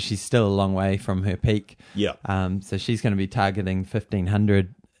 Yeah, so she's still a long way from her peak. So she's going to be targeting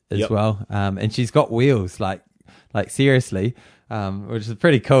 1,500 as well. And she's got wheels, like seriously, which is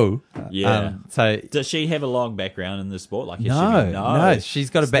pretty cool. So does she have a long background in the sport? Like, no, she's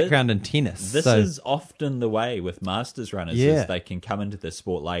got a background in tennis. This is often the way with masters runners, is they can come into the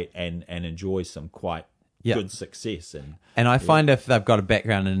sport late and enjoy some quite good success. And I find if they've got a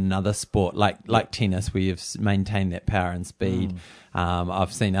background in another sport, like tennis, where you've maintained that power and speed.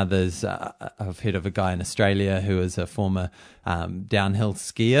 I've seen others. I've heard of a guy in Australia who is a former downhill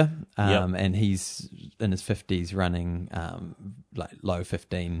skier, and he's in his 50s running like low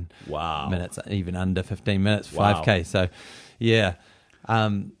 15 minutes, even under 15 minutes, 5K.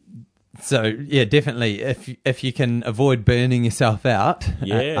 So, definitely. If you can avoid burning yourself out,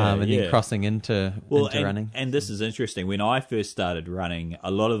 then crossing into running. And this is interesting. When I first started running,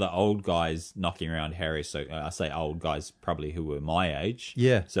 a lot of the old guys knocking around Harry, so I say old guys probably who were my age,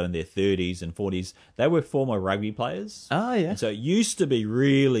 so in their 30s and 40s, they were former rugby players. And so it used to be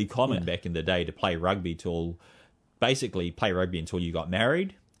really common back in the day to play rugby until you got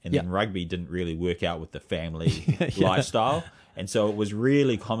married, and then rugby didn't really work out with the family lifestyle. And so it was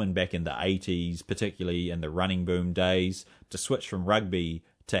really common back in the 80s, particularly in the running boom days, to switch from rugby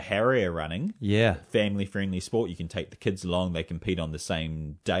to harrier running. Family-friendly sport. You can take the kids along. They compete on the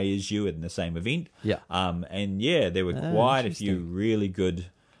same day as you in the same event. There were quite a few really good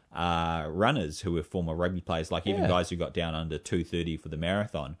runners who were former rugby players, like even guys who got down under 2:30 for the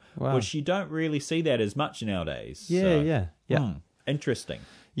marathon, which you don't really see that as much nowadays. Interesting.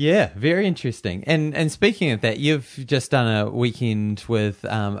 Yeah, very interesting. And speaking of that, you've just done a weekend with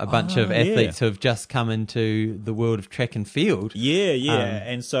a bunch of athletes who have just come into the world of track and field.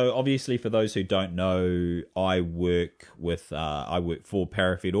 And so obviously for those who don't know, I work for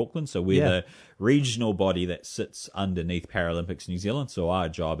Parafed Auckland. So we're the regional body that sits underneath Paralympics New Zealand. So our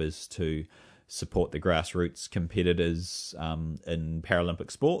job is to support the grassroots competitors in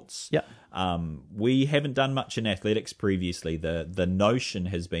Paralympic sports. We haven't done much in athletics previously. The notion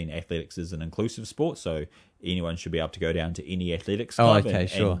has been athletics is an inclusive sport, so anyone should be able to go down to any athletics club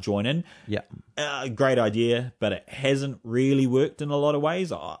and join in. Great idea, but it hasn't really worked in a lot of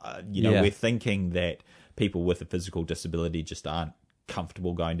ways. We're thinking that people with a physical disability just aren't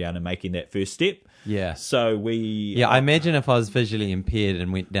comfortable going down and making that first step. So I imagine if I was visually impaired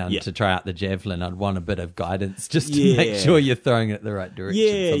and went down to try out the javelin, I'd want a bit of guidance just to make sure you're throwing it the right direction.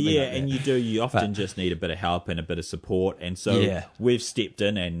 And you often just need a bit of help and a bit of support. And so we've stepped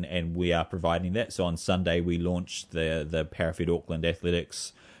in and we are providing that. So on Sunday we launched the Parafed Auckland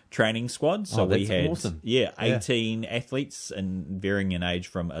Athletics training squad. So we had 18 athletes and varying in age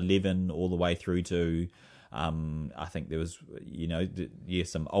from 11 all the way through to I think there was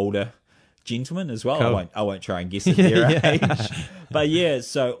some older gentlemen as well. Cool. I won't try and guess at their age. But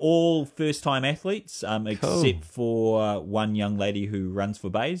so all first time athletes, except for one young lady who runs for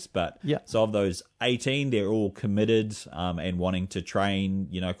Bays. But so of those 18, they're all committed and wanting to train,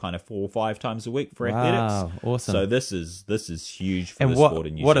 kind of 4 or 5 times a week for athletics. Awesome. So this is huge for the sport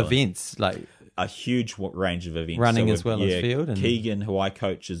in New Zealand. What events a huge range of events, running as well as field. And Keegan, who I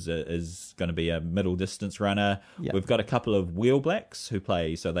coach, is going to be a middle distance runner. We've got a couple of wheel blacks who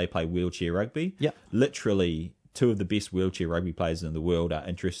play wheelchair rugby. Literally 2 of the best wheelchair rugby players in the world are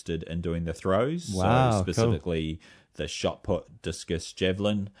interested in doing the throws. So specifically the shot put, discus,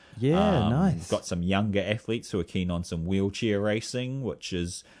 javelin. Nice. Got some younger athletes who are keen on some wheelchair racing, which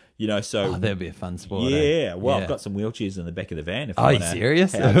is So that'd be a fun sport. Yeah, well, I've got some wheelchairs in the back of the van. If you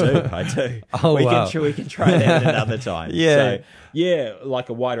serious? I do. We can try that another time. So, like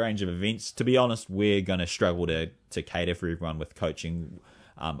a wide range of events. To be honest, we're going to struggle to cater for everyone with coaching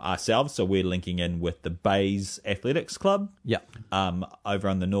ourselves. So we're linking in with the Bays Athletics Club, over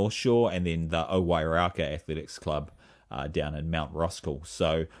on the North Shore, and then the Owairaka Athletics Club down in Mount Roskill.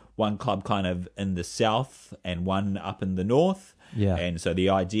 So one club kind of in the south and one up in the north. Yeah. And so the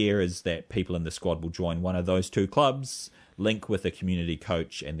idea is that people in the squad will join one of those two clubs, link with a community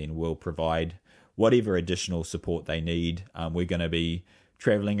coach, and then we'll provide whatever additional support they need. We're going to be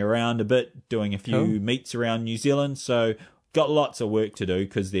traveling around a bit, doing a few meets around New Zealand. So got lots of work to do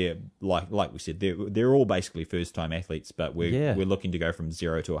because they're like we said, they're all basically first time athletes, but we're looking to go from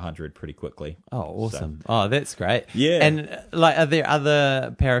 0 to 100 pretty quickly. Oh, awesome! So, that's great. Yeah, and are there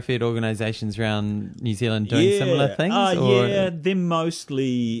other parafed organisations around New Zealand doing similar things? Yeah, they're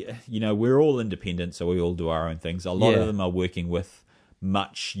mostly we're all independent, so we all do our own things. A lot of them are working with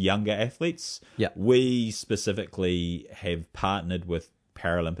much younger athletes. Yeah, we specifically have partnered with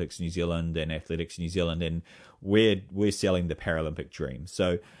Paralympics New Zealand and Athletics New Zealand, and we're selling the Paralympic dream.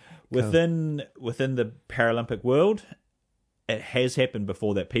 So within the Paralympic world, it has happened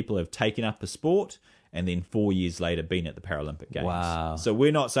before that people have taken up a sport and then 4 years later been at the Paralympic Games. Wow. So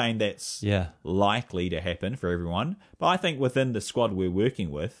we're not saying that's likely to happen for everyone, but I think within the squad we're working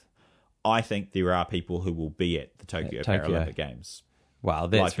with, I think there are people who will be at the Tokyo Paralympic Games. Wow,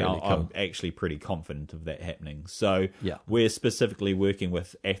 that's really cool. I'm actually pretty confident of that happening. So we're specifically working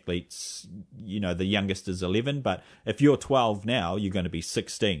with athletes, the youngest is 11, but if you're 12 now, you're going to be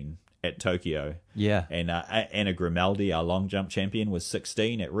 16 at Tokyo. Yeah. And Anna Grimaldi, our long jump champion, was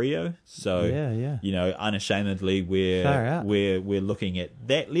 16 at Rio. So, unashamedly, we're looking at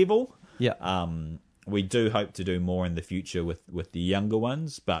that level. Yeah. We do hope to do more in the future with the younger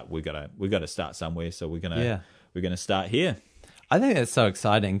ones, but we've got to start somewhere. So we're gonna start here. I think that's so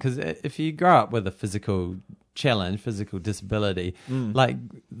exciting because if you grow up with a physical challenge, physical disability, like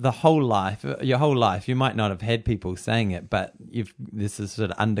your whole life, you might not have had people saying it, but this is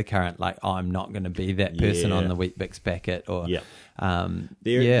sort of undercurrent, like, oh, I'm not going to be that person on the Weet-Bix packet, or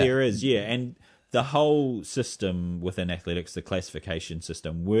there is, and the whole system within athletics, the classification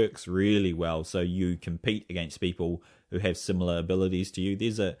system, works really well. So you compete against people who have similar abilities to you.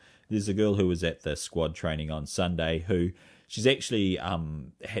 There's a girl who was at the squad training on Sunday who. She's actually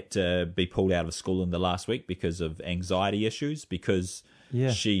had to be pulled out of school in the last week because of anxiety issues, because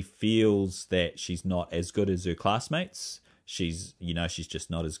she feels that she's not as good as her classmates. She's just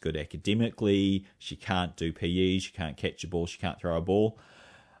not as good academically. She can't do PE. She can't catch a ball. She can't throw a ball.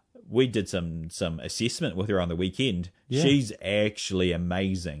 We did some assessment with her on the weekend. Yeah. She's actually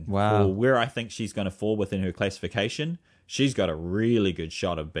amazing. Wow. For where I think she's going to fall within her classification, she's got a really good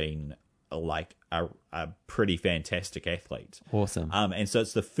shot of being like a pretty fantastic athlete. Awesome. And so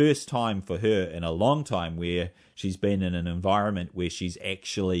it's the first time for her in a long time where she's been in an environment where she's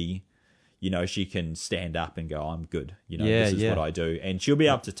actually, she can stand up and go, I'm good. This is what I do. And she'll be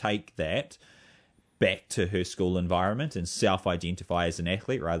able to take that back to her school environment and self-identify as an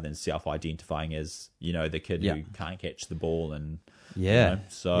athlete rather than self-identifying as, the kid who can't catch the ball and... and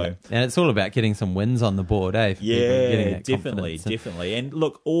it's all about getting some wins on the board, eh? Definitely. And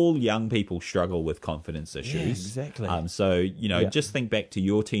look, all young people struggle with confidence issues. Yeah, exactly. So just think back to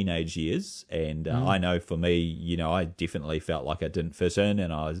your teenage years, and I know for me, I definitely felt like I didn't fit in,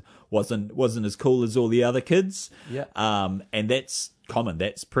 and I wasn't as cool as all the other kids. Yeah. And that's common.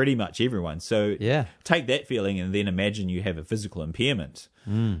 That's pretty much everyone. So take that feeling and then imagine you have a physical impairment,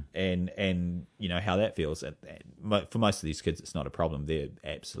 and how that feels. For most of these kids, it's not a problem. They're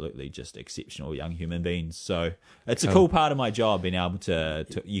absolutely just exceptional young human beings. So it's a cool part of my job, being able to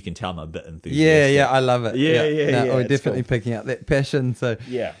you can tell I'm a bit enthusiastic. Yeah, I love it. We're definitely picking up that passion. So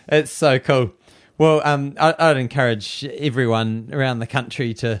it's so cool. Well, I'd encourage everyone around the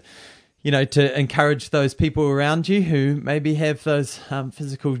country to encourage those people around you who maybe have those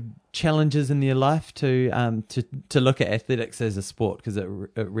physical challenges in their life to look at athletics as a sport, because it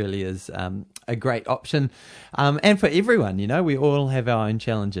really is a great option, and for everyone. We all have our own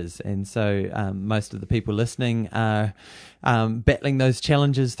challenges, and so most of the people listening are battling those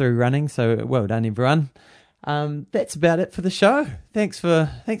challenges through running. So well done, everyone. That's about it for the show. Thanks for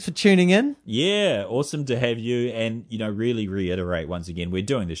tuning in. Yeah, awesome to have you, and really reiterate once again, we're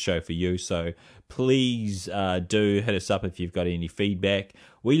doing this show for you, so please do hit us up if you've got any feedback.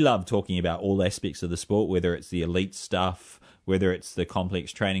 We love talking about all aspects of the sport, whether it's the elite stuff, whether it's the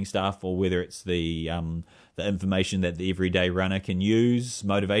complex training stuff, or whether it's the information that the everyday runner can use,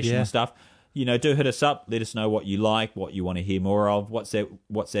 motivational stuff. do hit us up. Let us know what you like, what you want to hear more of. What's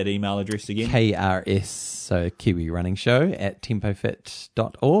that email address again? KRS, so Kiwi Running Show at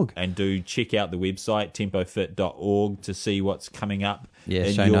tempofit.org. And do check out the website, tempofit.org, to see what's coming up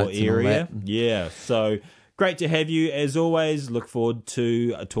in show your notes area. Yeah, so great to have you as always. Look forward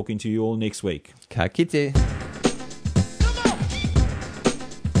to talking to you all next week. Ka kite.